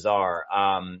very bizarre.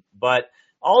 But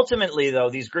ultimately, though,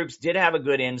 these groups did have a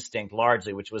good instinct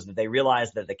largely, which was that they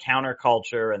realized that the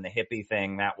counterculture and the hippie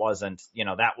thing, that wasn't,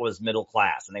 that was middle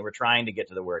class, and they were trying to get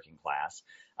to the working class.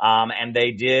 And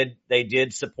they did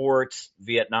support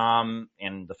Vietnam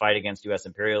in the fight against U.S.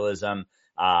 imperialism.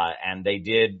 And they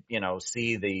did,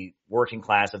 see the working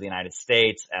class of the United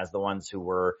States as the ones who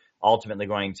were ultimately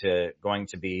going to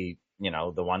be,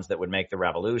 the ones that would make the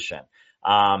revolution.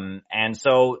 And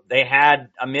so they had,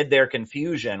 amid their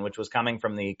confusion, which was coming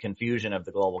from the confusion of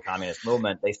the global communist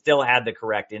movement, they still had the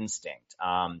correct instinct.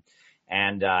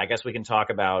 And I guess we can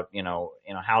talk about,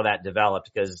 how that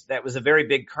developed, because that was a very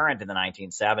big current in the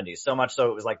 1970s, so much so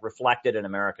it was reflected in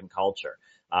American culture.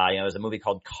 There's a movie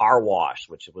called Car Wash,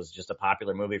 which was just a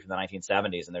popular movie from the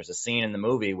 1970s. And there's a scene in the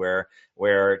movie where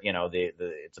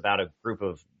it's about a group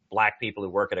of black people who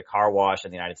work at a car wash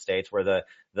in the United States, where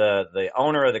the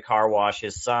owner of the car wash,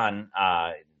 his son,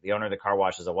 the owner of the car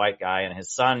wash is a white guy, and his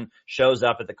son shows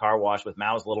up at the car wash with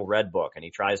Mao's little red book, and he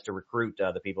tries to recruit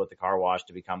the people at the car wash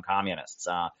to become communists.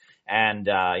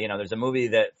 There's a movie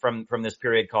that from this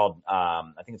period called,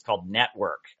 I think it's called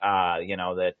Network,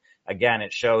 that again,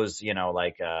 it shows,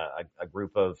 a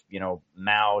group of,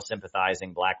 Mao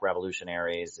sympathizing black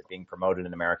revolutionaries being promoted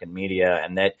in American media,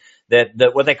 and that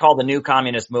what they call the new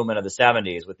communist movement of the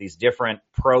 70s, with these different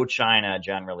pro-China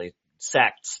generally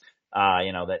sects,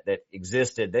 that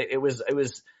existed.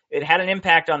 It had an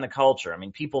impact on the culture. I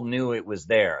mean, people knew it was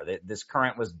there, that this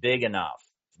current was big enough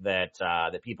that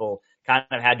people kind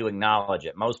of had to acknowledge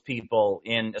it. Most people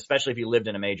especially if you lived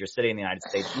in a major city in the United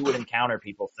States, you would encounter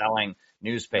people selling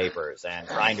newspapers and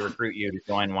trying to recruit you to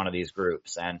join one of these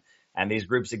groups. And these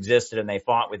groups existed, and they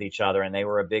fought with each other, and they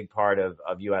were a big part of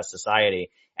U.S. society.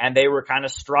 And they were kind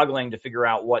of struggling to figure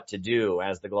out what to do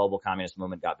as the global communist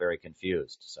movement got very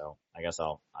confused. So I guess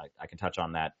I can touch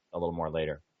on that a little more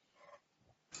later.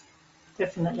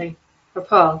 Definitely. For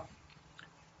Paul.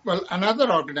 Well,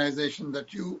 another organization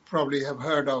that you probably have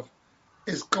heard of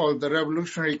is called the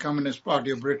Revolutionary Communist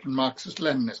Party of Britain,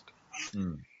 Marxist-Leninist.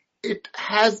 Mm. It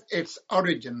has its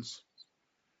origins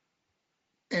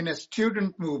in a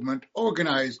student movement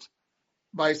organized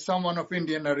by someone of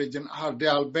Indian origin,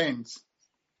 Hardyal Baines,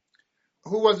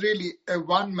 who was really a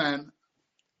one-man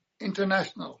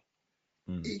international.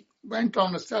 Mm. He went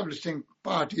on establishing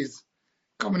parties,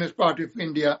 Communist Party of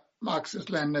India,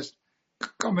 Marxist-Leninist,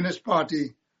 Communist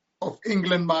Party of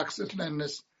England,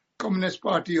 Marxist-Leninist, Communist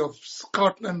Party of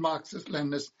Scotland,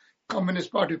 Marxist-Leninist,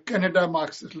 Communist Party of Canada,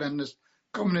 Marxist-Leninist,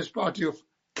 Communist Party of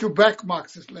Quebec,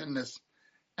 Marxist-Leninist.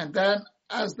 And then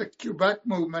as the Quebec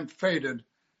movement faded,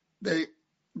 they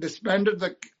disbanded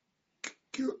the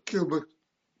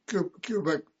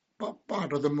Quebec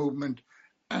part of the movement,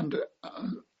 and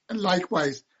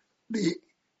likewise the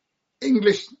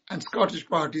English and Scottish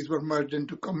parties were merged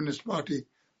into Communist Party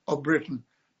of Britain.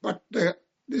 But the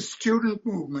student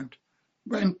movement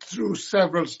went through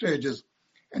several stages.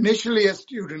 Initially as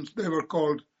students, they were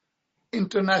called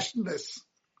internationalists.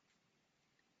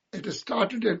 It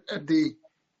started at the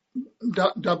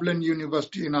Dublin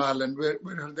University in Ireland, where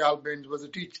the Albanians was a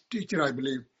teacher, I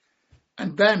believe.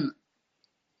 And then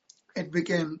it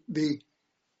became the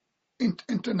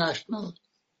international,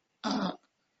 I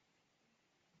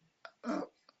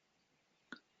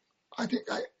think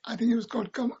it was called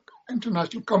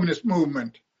International Communist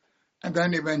Movement, and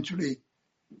then eventually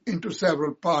into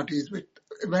several parties, which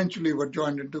eventually were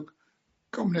joined into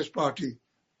Communist Party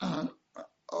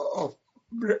of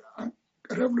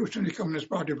Revolutionary Communist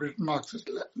Party of Britain,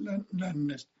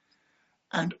 Marxist-Leninist,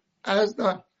 and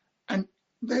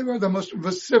they were the most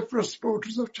vociferous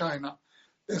supporters of China.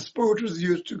 Their supporters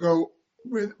used to go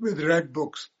with red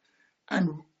books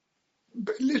and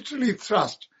literally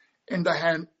thrust in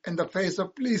the face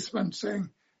of policemen, saying,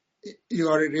 "You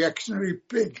are a reactionary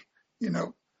pig,"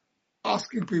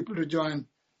 asking people to join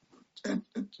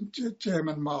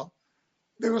Chairman Mao.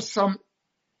 There were some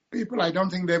people, I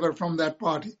don't think they were from that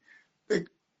party.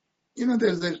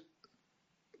 There's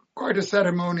quite a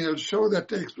ceremonial show that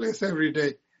takes place every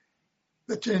day,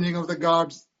 the changing of the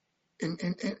guards in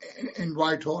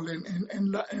Whitehall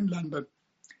in London,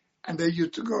 and they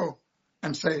used to go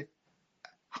and say,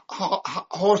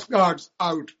 "Horse guards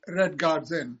out, red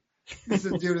guards in." This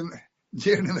is during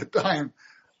the time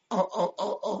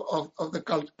of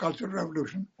the Cultural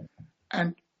Revolution,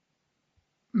 and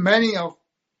many of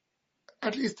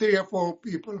at least 3 or 4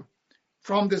 people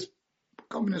from this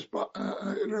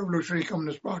Revolutionary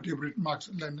Communist Party of Britain,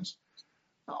 Marxist-Leninist,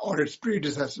 or its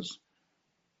predecessors,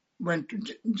 went to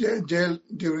jail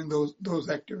during those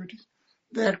activities.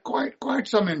 They had quite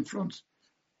some influence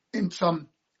in some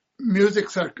music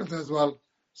circles as well.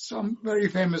 Some very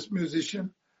famous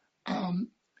musician,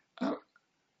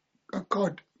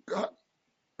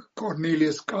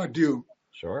 Cornelius Cardew,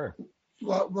 Sure,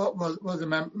 was a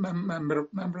member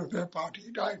of their party.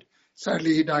 He died.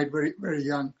 Sadly, he died very, very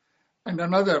young. And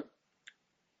another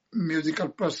musical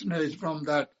personage from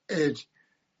that age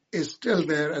is still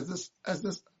there as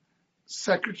the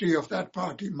secretary of that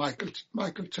party, Michael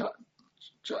Chant.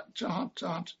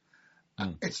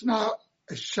 It's now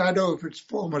a shadow of its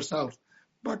former self.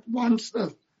 But once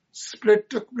the split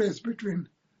took place between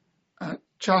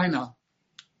China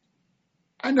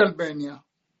and Albania,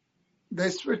 they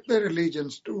switched their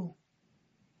allegiance to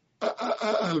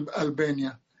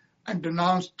Albania and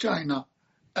denounced China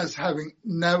as having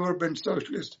never been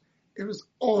socialist. It was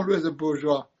always a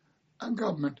bourgeois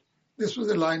government. This was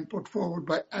a line put forward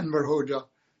by Enver Hoxha.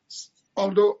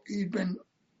 Although he'd been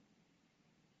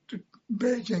to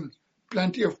Beijing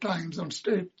plenty of times on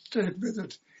state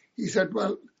visits, he said,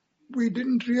 "Well, we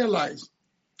didn't realize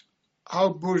how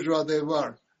bourgeois they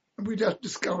were. We just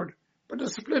discovered." But the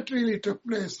split really took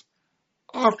place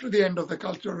after the end of the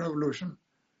Cultural Revolution,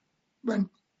 when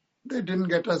they didn't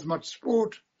get as much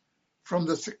support from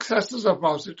the successors of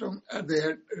Mao Zedong as they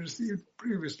had received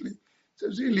previously. So it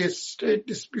was really a state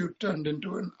dispute turned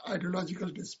into an ideological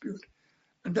dispute.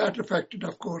 And that affected,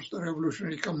 of course, the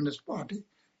Revolutionary Communist Party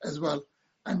as well.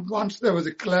 And once there was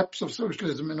a collapse of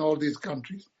socialism in all these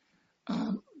countries,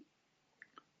 the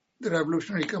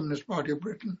Revolutionary Communist Party of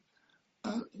Britain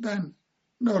then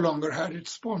no longer had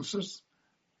its sponsors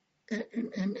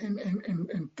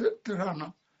in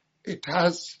Tirana. It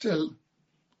has still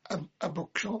a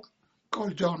bookshop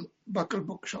called John Buckle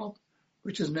Bookshop,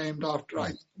 which is named after,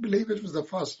 I believe it was the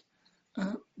first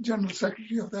general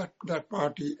secretary of that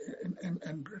party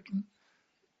in Britain.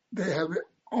 They have an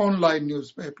online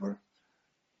newspaper,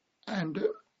 and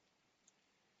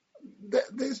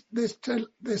they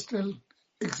still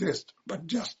exist, but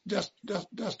just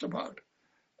about.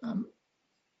 And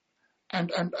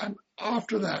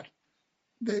after that,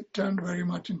 they turned very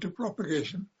much into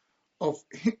propagation of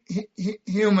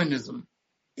humanism,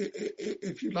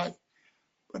 if you like.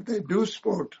 But they do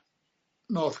support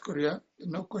North Korea,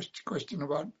 no question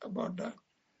about that.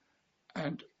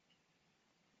 And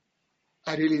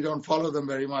I really don't follow them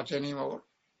very much anymore.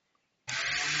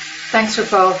 Thanks,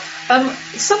 Rapal.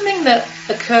 Something that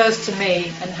occurs to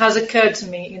me and has occurred to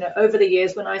me, over the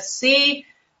years when I see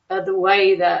the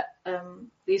way that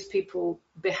these people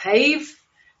behave,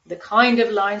 the kind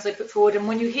of lines they put forward, and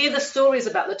when you hear the stories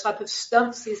about the type of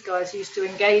stunts these guys used to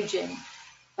engage in,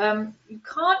 you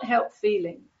can't help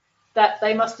feeling that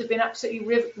they must have been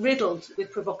absolutely riddled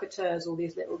with provocateurs, all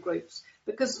these little groups.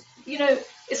 Because,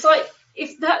 it's like,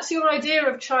 if that's your idea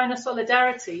of China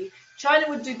solidarity, China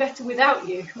would do better without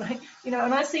you, right? And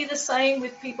I see the same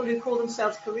with people who call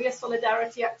themselves Korea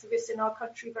solidarity activists in our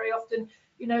country very often.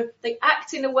 They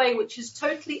act in a way which is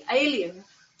totally alien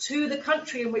to the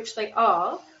country in which they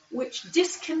are, which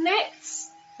disconnects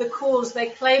the cause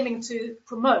they're claiming to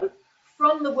promote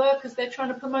from the workers they're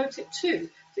trying to promote it to.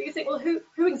 So you think, well,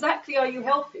 who exactly are you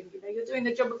helping? You're doing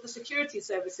the job of the security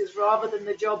services rather than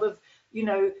the job of,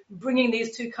 bringing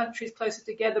these two countries closer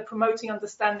together, promoting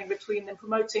understanding between them,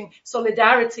 promoting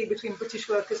solidarity between British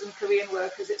workers and Korean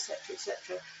workers, etc.,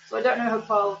 etc. So I don't know,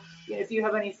 Hopal, if you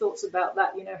have any thoughts about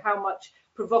that, how much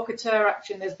provocateur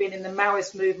action there's been in the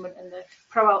Maoist movement and the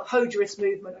pro-Hojurist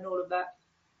movement and all of that.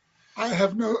 I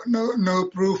have no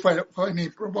proof for any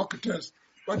provocateurs,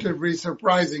 but it would be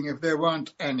surprising if there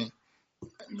weren't any.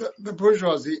 The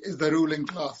bourgeoisie is the ruling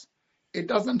class. It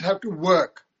doesn't have to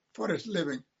work for its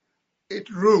living. It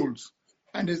rules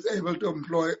and is able to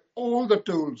employ all the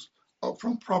tools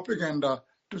from propaganda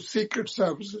to secret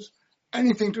services,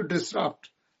 anything to disrupt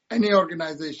any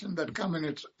organization that come in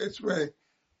its way,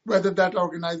 whether that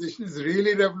organization is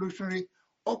really revolutionary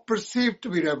or perceived to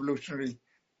be revolutionary.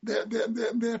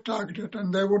 They're targeted,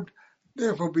 and there would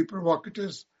therefore be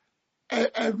provocateurs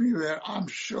everywhere, I'm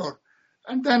sure.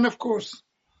 And then, of course,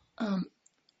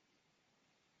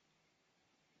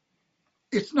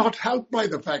 it's not helped by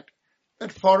the fact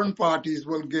that foreign parties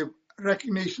will give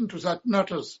recognition to such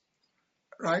nutters,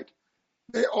 right?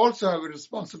 They also have a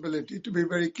responsibility to be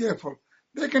very careful.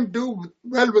 They can do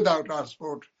well without our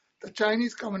support. The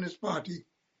Chinese Communist Party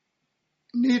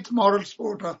needs moral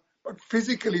support, but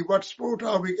physically, what support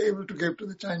are we able to give to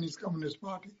the Chinese Communist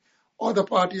Party or the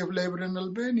Party of Labour in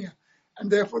Albania?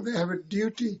 And therefore, they have a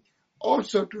duty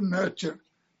also to nurture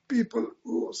people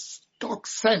who talk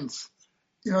sense.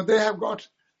 They have got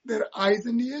their eyes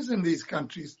and ears in these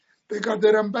countries. They got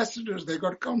their ambassadors, they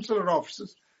got consular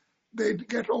offices. They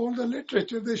get all the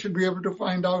literature. They should be able to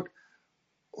find out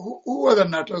who are the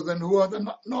nutters and who are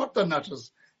not the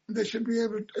nutters. They should be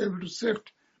able to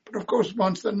sift. But of course,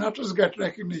 once the nutters get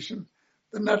recognition,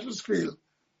 the nutters feel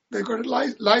they got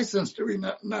a license to be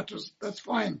nutters. That's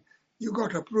fine. You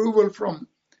got approval from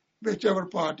whichever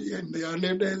party. In the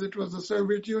earlier days, it was the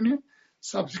Soviet Union.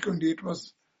 Subsequently, it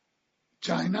was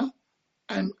China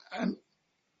and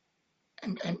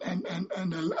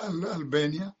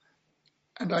Albania.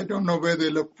 And I don't know where they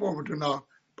look forward to now.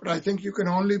 But I think you can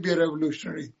only be a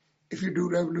revolutionary if you do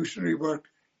revolutionary work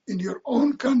in your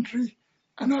own country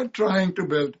and are trying to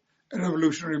build a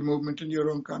revolutionary movement in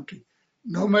your own country,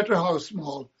 no matter how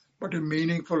small, but a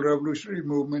meaningful revolutionary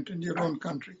movement in your own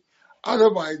country.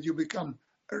 Otherwise, you become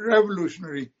a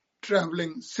revolutionary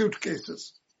traveling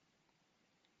suitcases.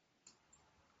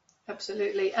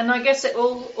 Absolutely. And I guess it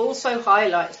also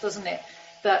highlights, doesn't it,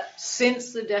 that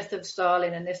since the death of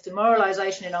Stalin and this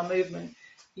demoralization in our movement,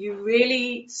 you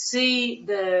really see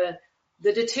the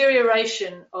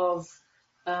deterioration of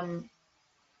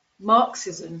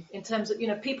Marxism in terms of,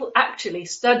 people actually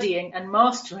studying and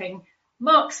mastering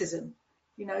Marxism.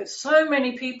 So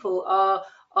many people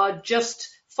are just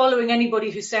following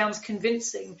anybody who sounds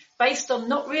convincing based on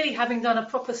not really having done a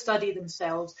proper study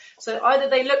themselves. So either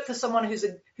they look for someone who's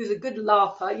a good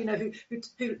LARPer,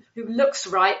 who looks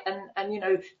right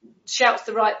and shouts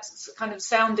the right kind of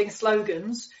sounding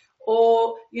slogans,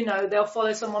 or they'll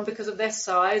follow someone because of their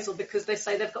size or because they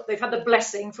say they've had the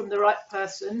blessing from the right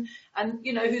person, and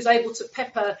who's able to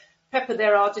pepper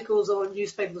their articles or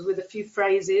newspapers with a few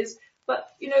phrases. But,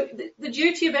 the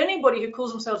duty of anybody who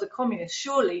calls themselves a communist,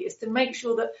 surely, is to make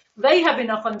sure that they have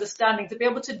enough understanding to be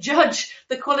able to judge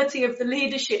the quality of the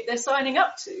leadership they're signing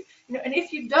up to. And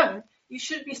if you don't, you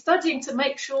should be studying to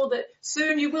make sure that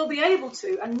soon you will be able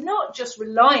to, and not just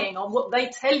relying on what they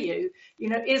tell you,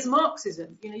 is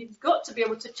Marxism. You've got to be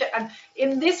able to check. And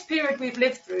in this period we've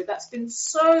lived through, that's been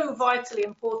so vitally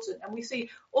important. And we see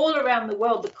all around the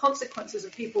world the consequences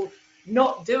of people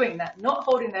not doing that, not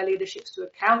holding their leaderships to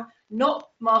account, not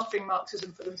mastering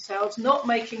Marxism for themselves, not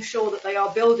making sure that they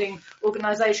are building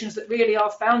organizations that really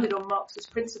are founded on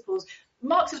Marxist principles.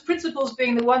 Marxist principles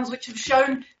being the ones which have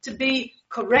shown to be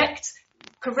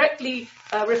correctly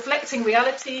reflecting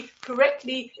reality,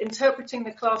 correctly interpreting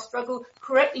the class struggle,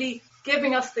 correctly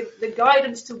giving us the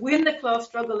guidance to win the class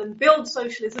struggle and build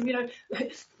socialism.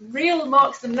 Real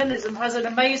Marxism-Leninism has an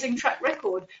amazing track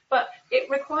record, but it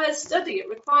requires study, it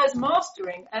requires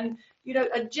mastering. And,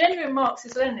 a genuine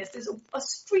Marxist-Leninist is a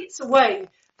streets away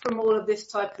from all of this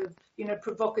type of,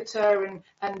 provocateur and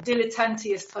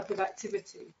dilettanteist type of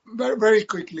activity. Very, very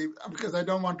quickly, because I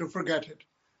don't want to forget it.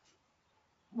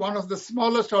 One of the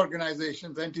smallest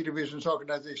organizations, anti-revisionist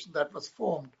organization that was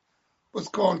formed, was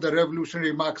called the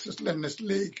Revolutionary Marxist-Leninist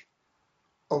League,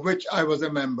 of which I was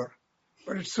a member.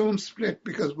 But it soon split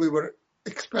because we were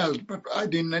expelled, but I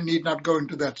need not go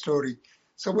into that story.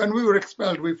 So when we were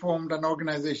expelled, we formed an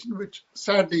organization which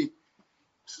sadly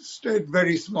stayed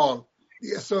very small,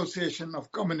 the Association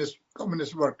of Communist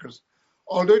Workers.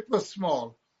 Although it was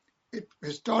small, it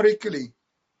historically,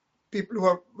 people who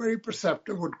are very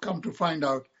perceptive would come to find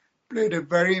out, played a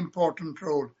very important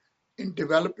role in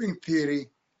developing theory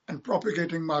and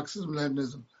propagating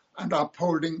Marxism-Leninism and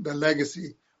upholding the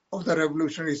legacy of the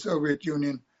revolutionary Soviet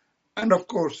Union, and of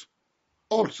course,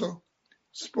 also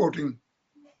supporting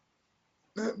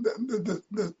the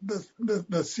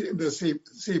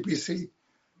CPC.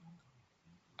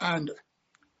 And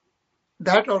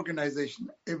that organization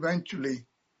eventually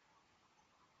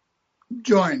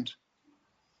joined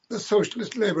the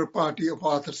Socialist Labour Party of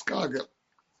Arthur Scargill.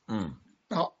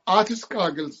 Now, Arthur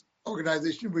Scargill's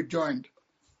organization we joined,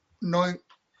 knowing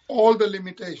all the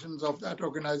limitations of that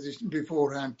organization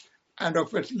beforehand and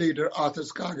of its leader, Arthur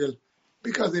Scargill,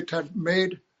 because it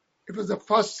was the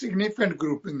first significant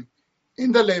grouping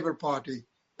in the Labour Party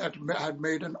that had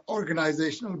made an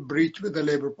organizational breach with the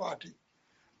Labour Party.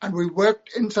 And we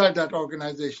worked inside that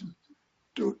organization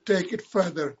to take it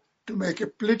further, to make a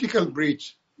political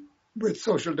breach with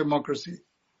social democracy.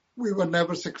 We were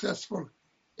never successful.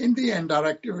 In the end, our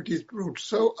activities proved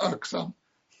so irksome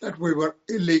that we were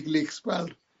illegally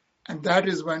expelled. And that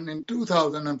is when in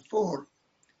 2004,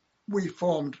 we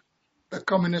formed the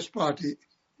Communist Party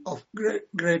of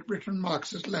Great Britain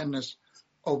Marxist-Leninists,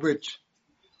 of which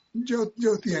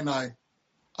Jyoti and I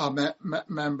are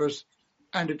members,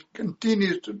 and it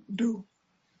continues to do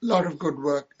a lot of good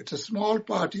work. It's a small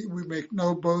party. We make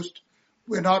no boast.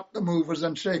 We're not the movers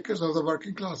and shakers of the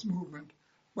working class movement,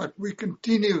 but we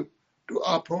continue to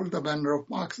uphold the banner of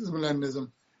Marxism-Leninism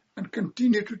and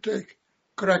continue to take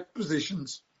correct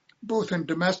positions, both in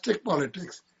domestic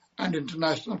politics and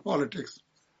international politics.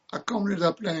 Our communists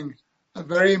are playing a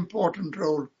very important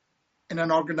role in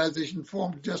an organization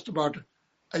formed just about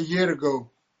a year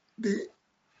ago, the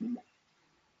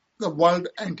World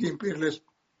Anti-Imperialist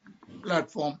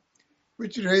Platform,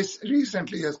 which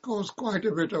recently has caused quite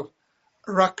a bit of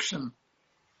ruction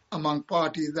among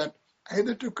parties that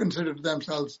hitherto considered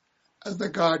themselves as the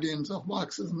guardians of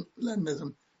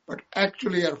Marxism-Leninism, but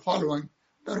actually are following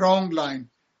the wrong line.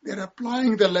 They're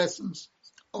applying the lessons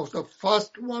of the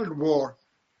First World War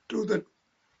to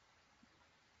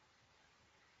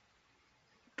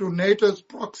NATO's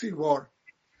proxy war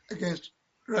against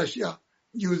Russia,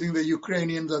 using the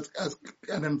Ukrainians as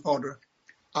cannon fodder.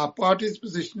 Our party's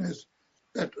position is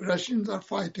that Russians are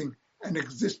fighting an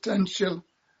existential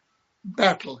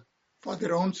battle for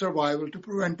their own survival to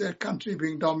prevent their country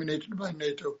being dominated by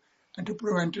NATO and to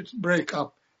prevent its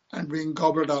breakup and being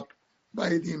gobbled up by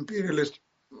the imperialist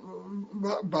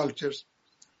vultures.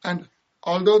 And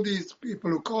although these people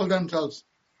who call themselves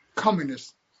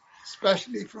communists,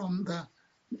 especially from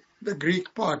the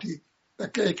Greek party, the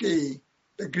KKE,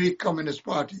 the Greek Communist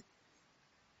Party,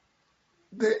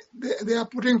 they are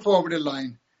putting forward a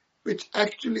line which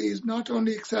actually is not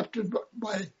only accepted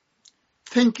by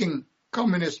thinking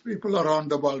communist people around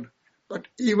the world, but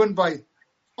even by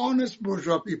honest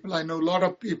bourgeois people. I know a lot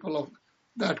of people of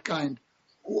that kind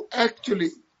who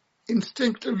actually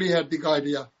instinctively had the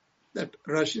idea that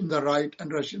Russians are right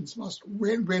and Russians must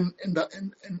win in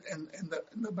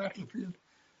the battlefield.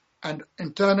 And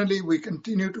internally, we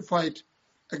continue to fight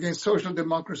against social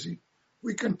democracy.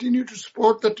 We continue to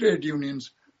support the trade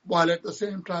unions while at the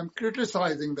same time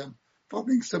criticizing them for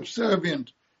being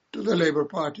subservient to the Labour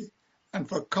Party and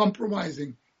for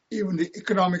compromising even the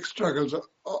economic struggles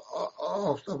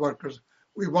of the workers.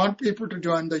 We want people to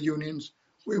join the unions.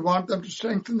 We want them to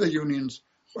strengthen the unions,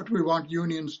 but we want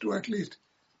unions to at least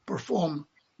perform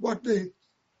what they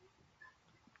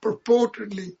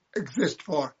purportedly exist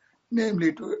for,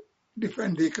 namely to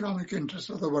defend the economic interests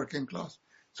of the working class.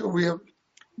 So we have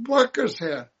workers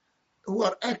here who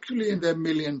are actually in their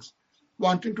millions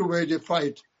wanting to wage a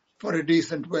fight for a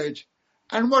decent wage.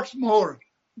 And what's more,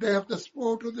 they have the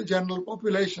support of the general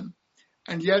population.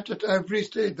 And yet at every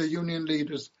stage, the union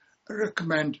leaders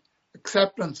recommend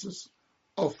acceptances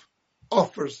of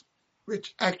offers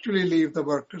which actually leave the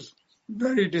workers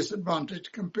very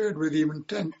disadvantaged compared with even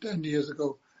 10 years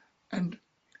ago. And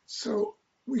so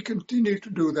we continue to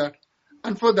do that.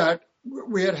 And for that,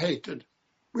 we are hated.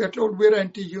 We are told we're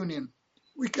anti-union.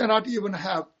 We cannot even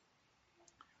have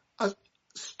a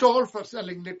stall for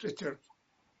selling literature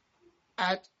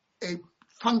at a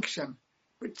function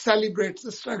which celebrates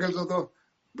the struggles of the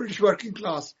British working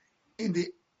class in the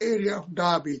area of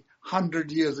Derby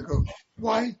 100 years ago.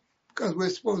 Why? Because we're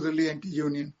supposedly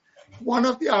anti-union. One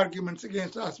of the arguments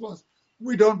against us was,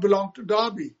 we don't belong to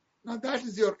Derby. Now that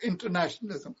is your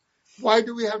internationalism. Why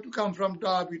do we have to come from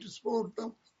Derby to support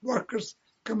the workers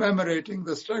commemorating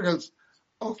the struggles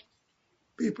of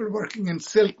people working in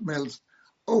silk mills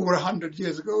over 100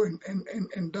 years ago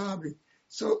in Derby?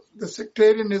 So the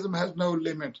sectarianism has no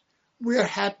limit. We are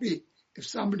happy if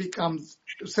somebody comes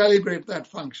to celebrate that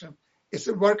function. It's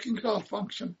a working class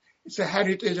function. It's a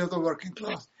heritage of the working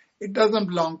class. It doesn't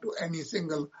belong to any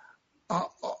single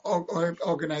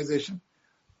organization.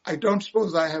 I don't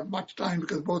suppose I have much time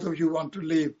because both of you want to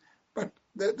leave, but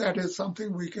that is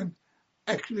something we can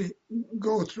actually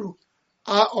go through.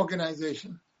 Our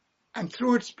organization, and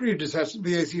through its predecessor,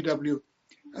 the ACW,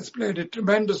 has played a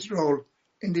tremendous role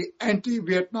in the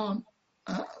anti-Vietnam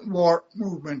War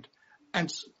movement,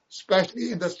 and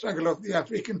especially in the struggle of the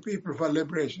African people for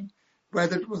liberation,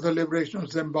 whether it was the liberation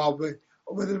of Zimbabwe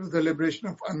or whether it was the liberation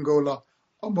of Angola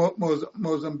or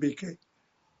Mozambique.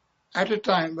 At a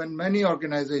time when many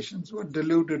organizations were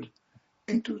deluded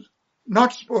into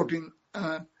not supporting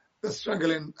the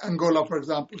struggle in Angola, for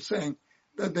example, saying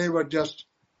that they were just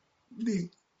the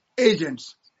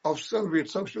agents of Soviet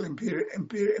social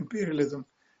imperialism.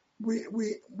 We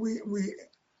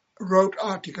wrote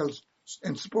articles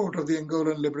in support of the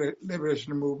Angolan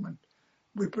liberation movement.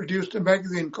 We produced a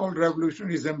magazine called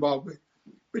Revolutionary Zimbabwe,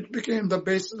 which became the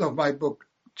basis of my book,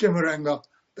 Chimurenga,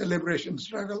 The Liberation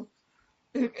Struggle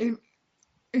in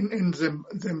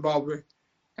Zimbabwe.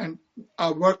 And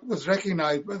our work was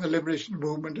recognized by the liberation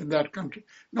movement in that country.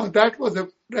 Now that was a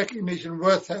recognition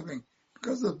worth having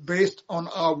because it's based on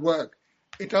our work.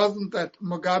 It wasn't that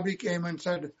Mugabe came and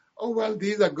said, oh, well,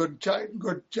 these are good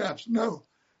chaps. No,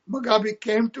 Mugabe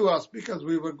came to us because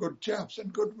we were good chaps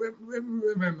and good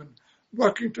women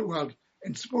working towards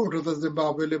in support of the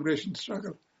Zimbabwe liberation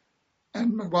struggle.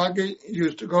 And Mugabe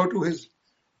used to go to his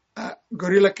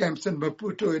guerrilla camps in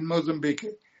Maputo in Mozambique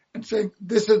and saying,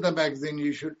 this is the magazine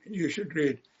you should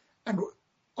read. And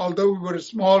although we were a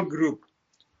small group,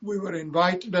 we were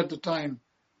invited at the time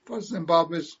for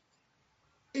Zimbabwe's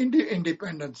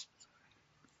independence.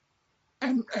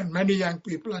 And many young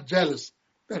people are jealous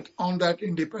that on that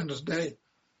Independence Day,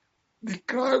 the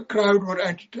crowd were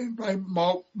entertained by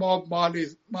Bob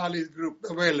Marley's group,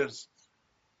 the Wailers.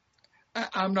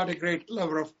 I'm not a great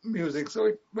lover of music, so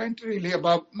it went really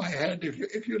above my head,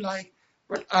 if you like.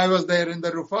 But I was there in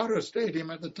the Rufaro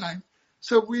Stadium at the time.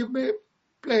 So we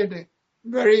played a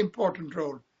very important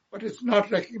role, but it's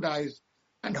not recognized.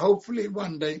 And hopefully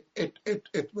one day it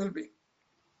will be.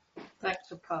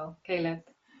 Thanks, Paul. Caleb.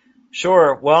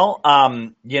 Sure. Well,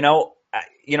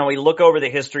 we look over the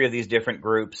history of these different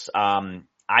groups.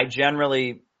 I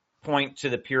generally point to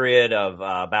the period of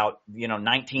about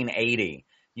 1980.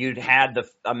 You'd had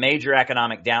a major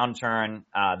economic downturn.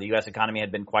 The U.S. economy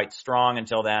had been quite strong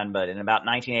until then, but in about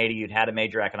 1980, you'd had a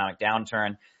major economic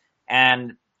downturn.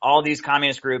 And all these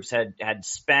communist groups had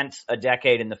spent a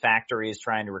decade in the factories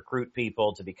trying to recruit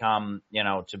people to become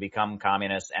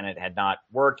communists, and it had not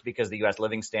worked because the U.S.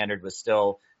 living standard was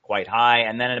still quite high.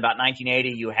 And then in about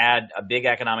 1980, you had a big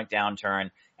economic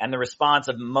downturn, and the response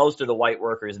of most of the white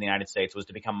workers in the United States was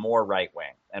to become more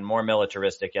right-wing and more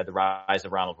militaristic. You had the rise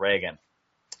of Ronald Reagan.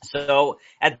 So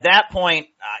at that point,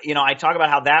 I talk about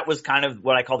how that was kind of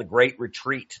what I call the Great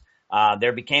Retreat.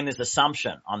 There became this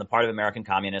assumption on the part of American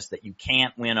communists that you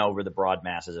can't win over the broad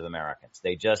masses of Americans.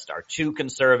 They just are too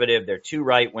conservative. They're too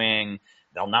right-wing.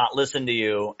 They'll not listen to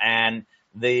you. And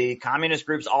the communist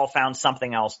groups all found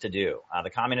something else to do.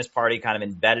 The Communist Party kind of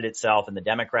embedded itself in the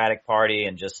Democratic Party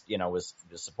and just, was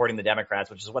supporting the Democrats,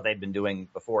 which is what they'd been doing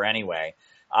before anyway.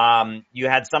 You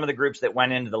had some of the groups that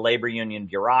went into the labor union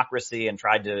bureaucracy and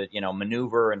tried to,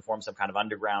 maneuver and form some kind of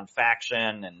underground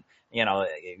faction. And, you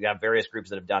have various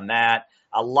groups that have done that.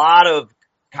 A lot of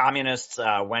communists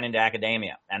went into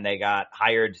academia and they got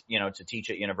hired, to teach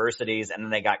at universities, and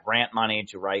then they got grant money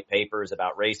to write papers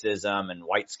about racism and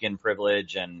white skin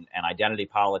privilege and identity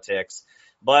politics.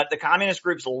 But the communist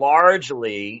groups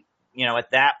largely,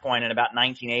 at that point in about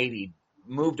 1980,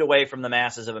 moved away from the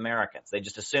masses of Americans. They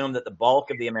just assumed that the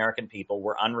bulk of the American people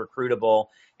were unrecruitable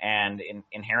and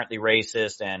inherently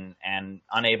racist and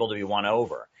unable to be won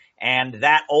over. And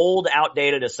that old,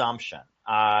 outdated assumption,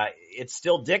 it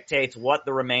still dictates what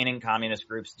the remaining communist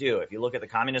groups do. If you look at the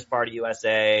Communist Party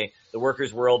USA, the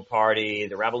Workers' World Party,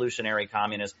 the Revolutionary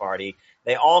Communist Party,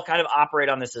 they all kind of operate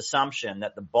on this assumption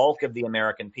that the bulk of the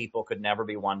American people could never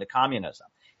be won to communism.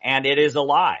 And it is a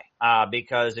lie,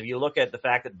 because if you look at the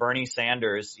fact that Bernie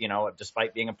Sanders,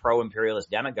 despite being a pro-imperialist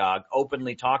demagogue,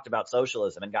 openly talked about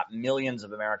socialism and got millions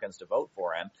of Americans to vote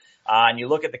for him, and you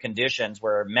look at the conditions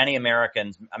where many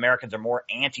Americans are more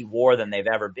anti-war than they've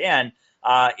ever been,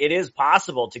 it is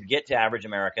possible to get to average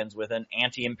Americans with an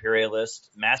anti-imperialist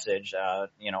message,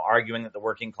 arguing that the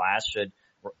working class should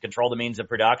control the means of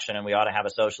production and we ought to have a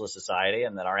socialist society,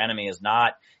 and that our enemy is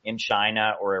not in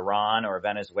China or Iran or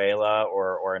Venezuela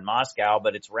or in Moscow,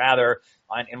 but it's rather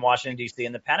in Washington, D.C.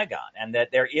 and the Pentagon, and that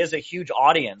there is a huge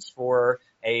audience for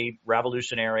a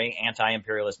revolutionary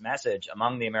anti-imperialist message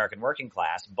among the American working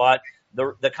class. But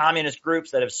the communist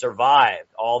groups that have survived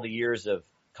all the years of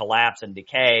collapse and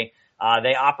decay,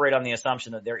 they operate on the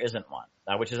assumption that there isn't one,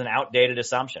 which is an outdated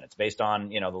assumption. It's based on,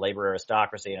 the labor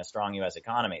aristocracy and a strong U.S.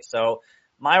 economy. So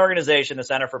my organization, the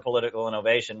Center for Political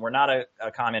Innovation, we're not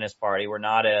a communist party. We're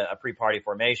not a pre-party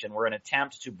formation. We're an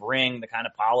attempt to bring the kind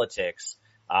of politics,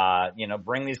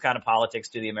 bring these kind of politics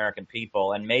to the American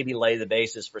people and maybe lay the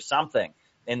basis for something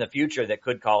in the future that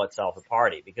could call itself a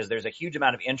party, because there's a huge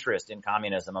amount of interest in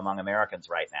communism among Americans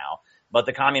right now. But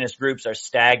the communist groups are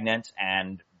stagnant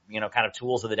and, kind of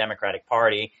tools of the Democratic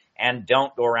Party and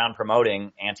don't go around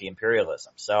promoting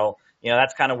anti-imperialism. So,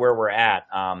 that's kind of where we're at.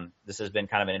 This has been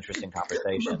kind of an interesting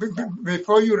conversation.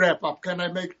 Before you wrap up, can I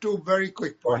make two very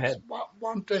quick points? Go ahead.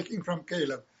 One taking from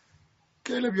Caleb.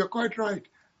 Caleb, you're quite right.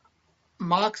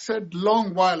 Marx said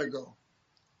long while ago,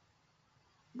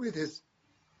 with his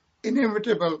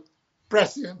inimitable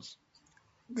prescience,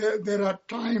 there are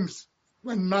times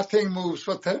when nothing moves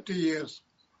for 30 years.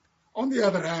 On the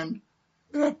other hand,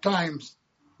 there are times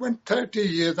when 30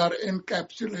 years are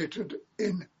encapsulated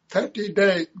in 30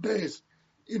 days.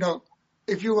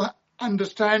 If you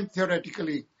understand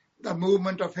theoretically the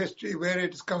movement of history, where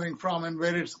it's coming from and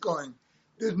where it's going,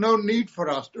 there's no need for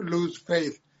us to lose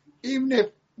faith, even if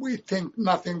we think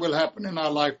nothing will happen in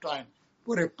our lifetime.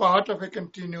 We're a part of a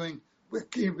continuing, we're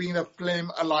keeping the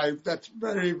flame alive. That's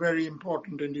very, very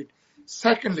important indeed.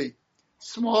 Secondly,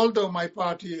 small though my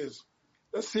party is,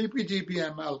 the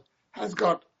CPGBML has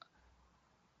got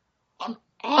an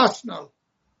arsenal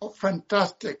of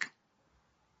fantastic,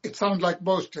 it sounds like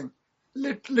boasting,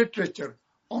 literature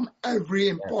on every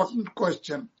important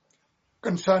question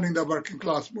concerning the working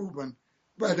class movement,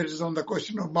 whether it is on the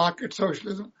question of market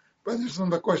socialism, whether it's on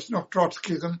the question of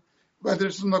Trotskyism, whether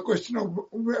it's on the question of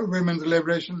women's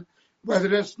liberation,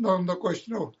 whether it's on the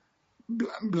question of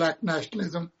black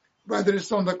nationalism, whether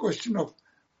it's on the question of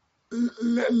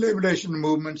liberation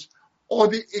movements, or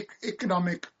the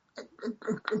economic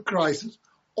crisis,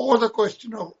 or the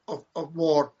question of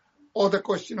war, or the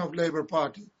question of Labour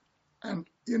Party. And,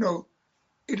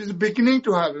 it is beginning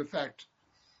to have effect.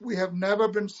 We have never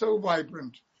been so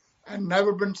vibrant and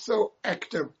never been so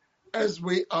active as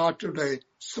we are today,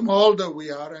 small though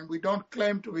we are, and we don't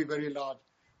claim to be very large,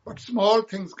 but small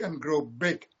things can grow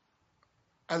big.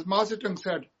 As Mao Zedong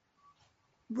said,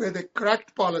 with a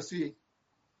correct policy,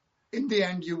 in the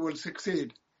end you will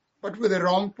succeed. But with a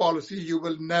wrong policy, you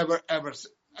will never,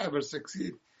 ever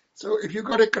succeed. So if you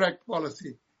got a correct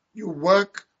policy, you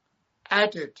work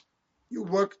at it, you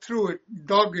work through it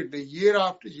doggedly, year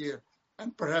after year,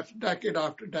 and perhaps decade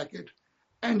after decade.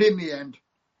 And in the end,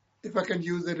 if I can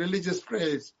use a religious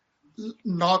phrase,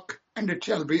 knock and it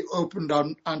shall be opened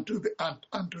unto thee.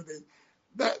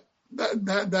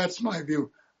 That's my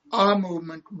view. Our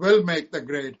movement will make the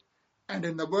grade. And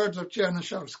in the words of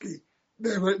Chernyshevsky,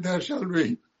 there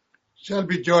shall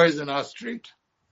be joys in our street.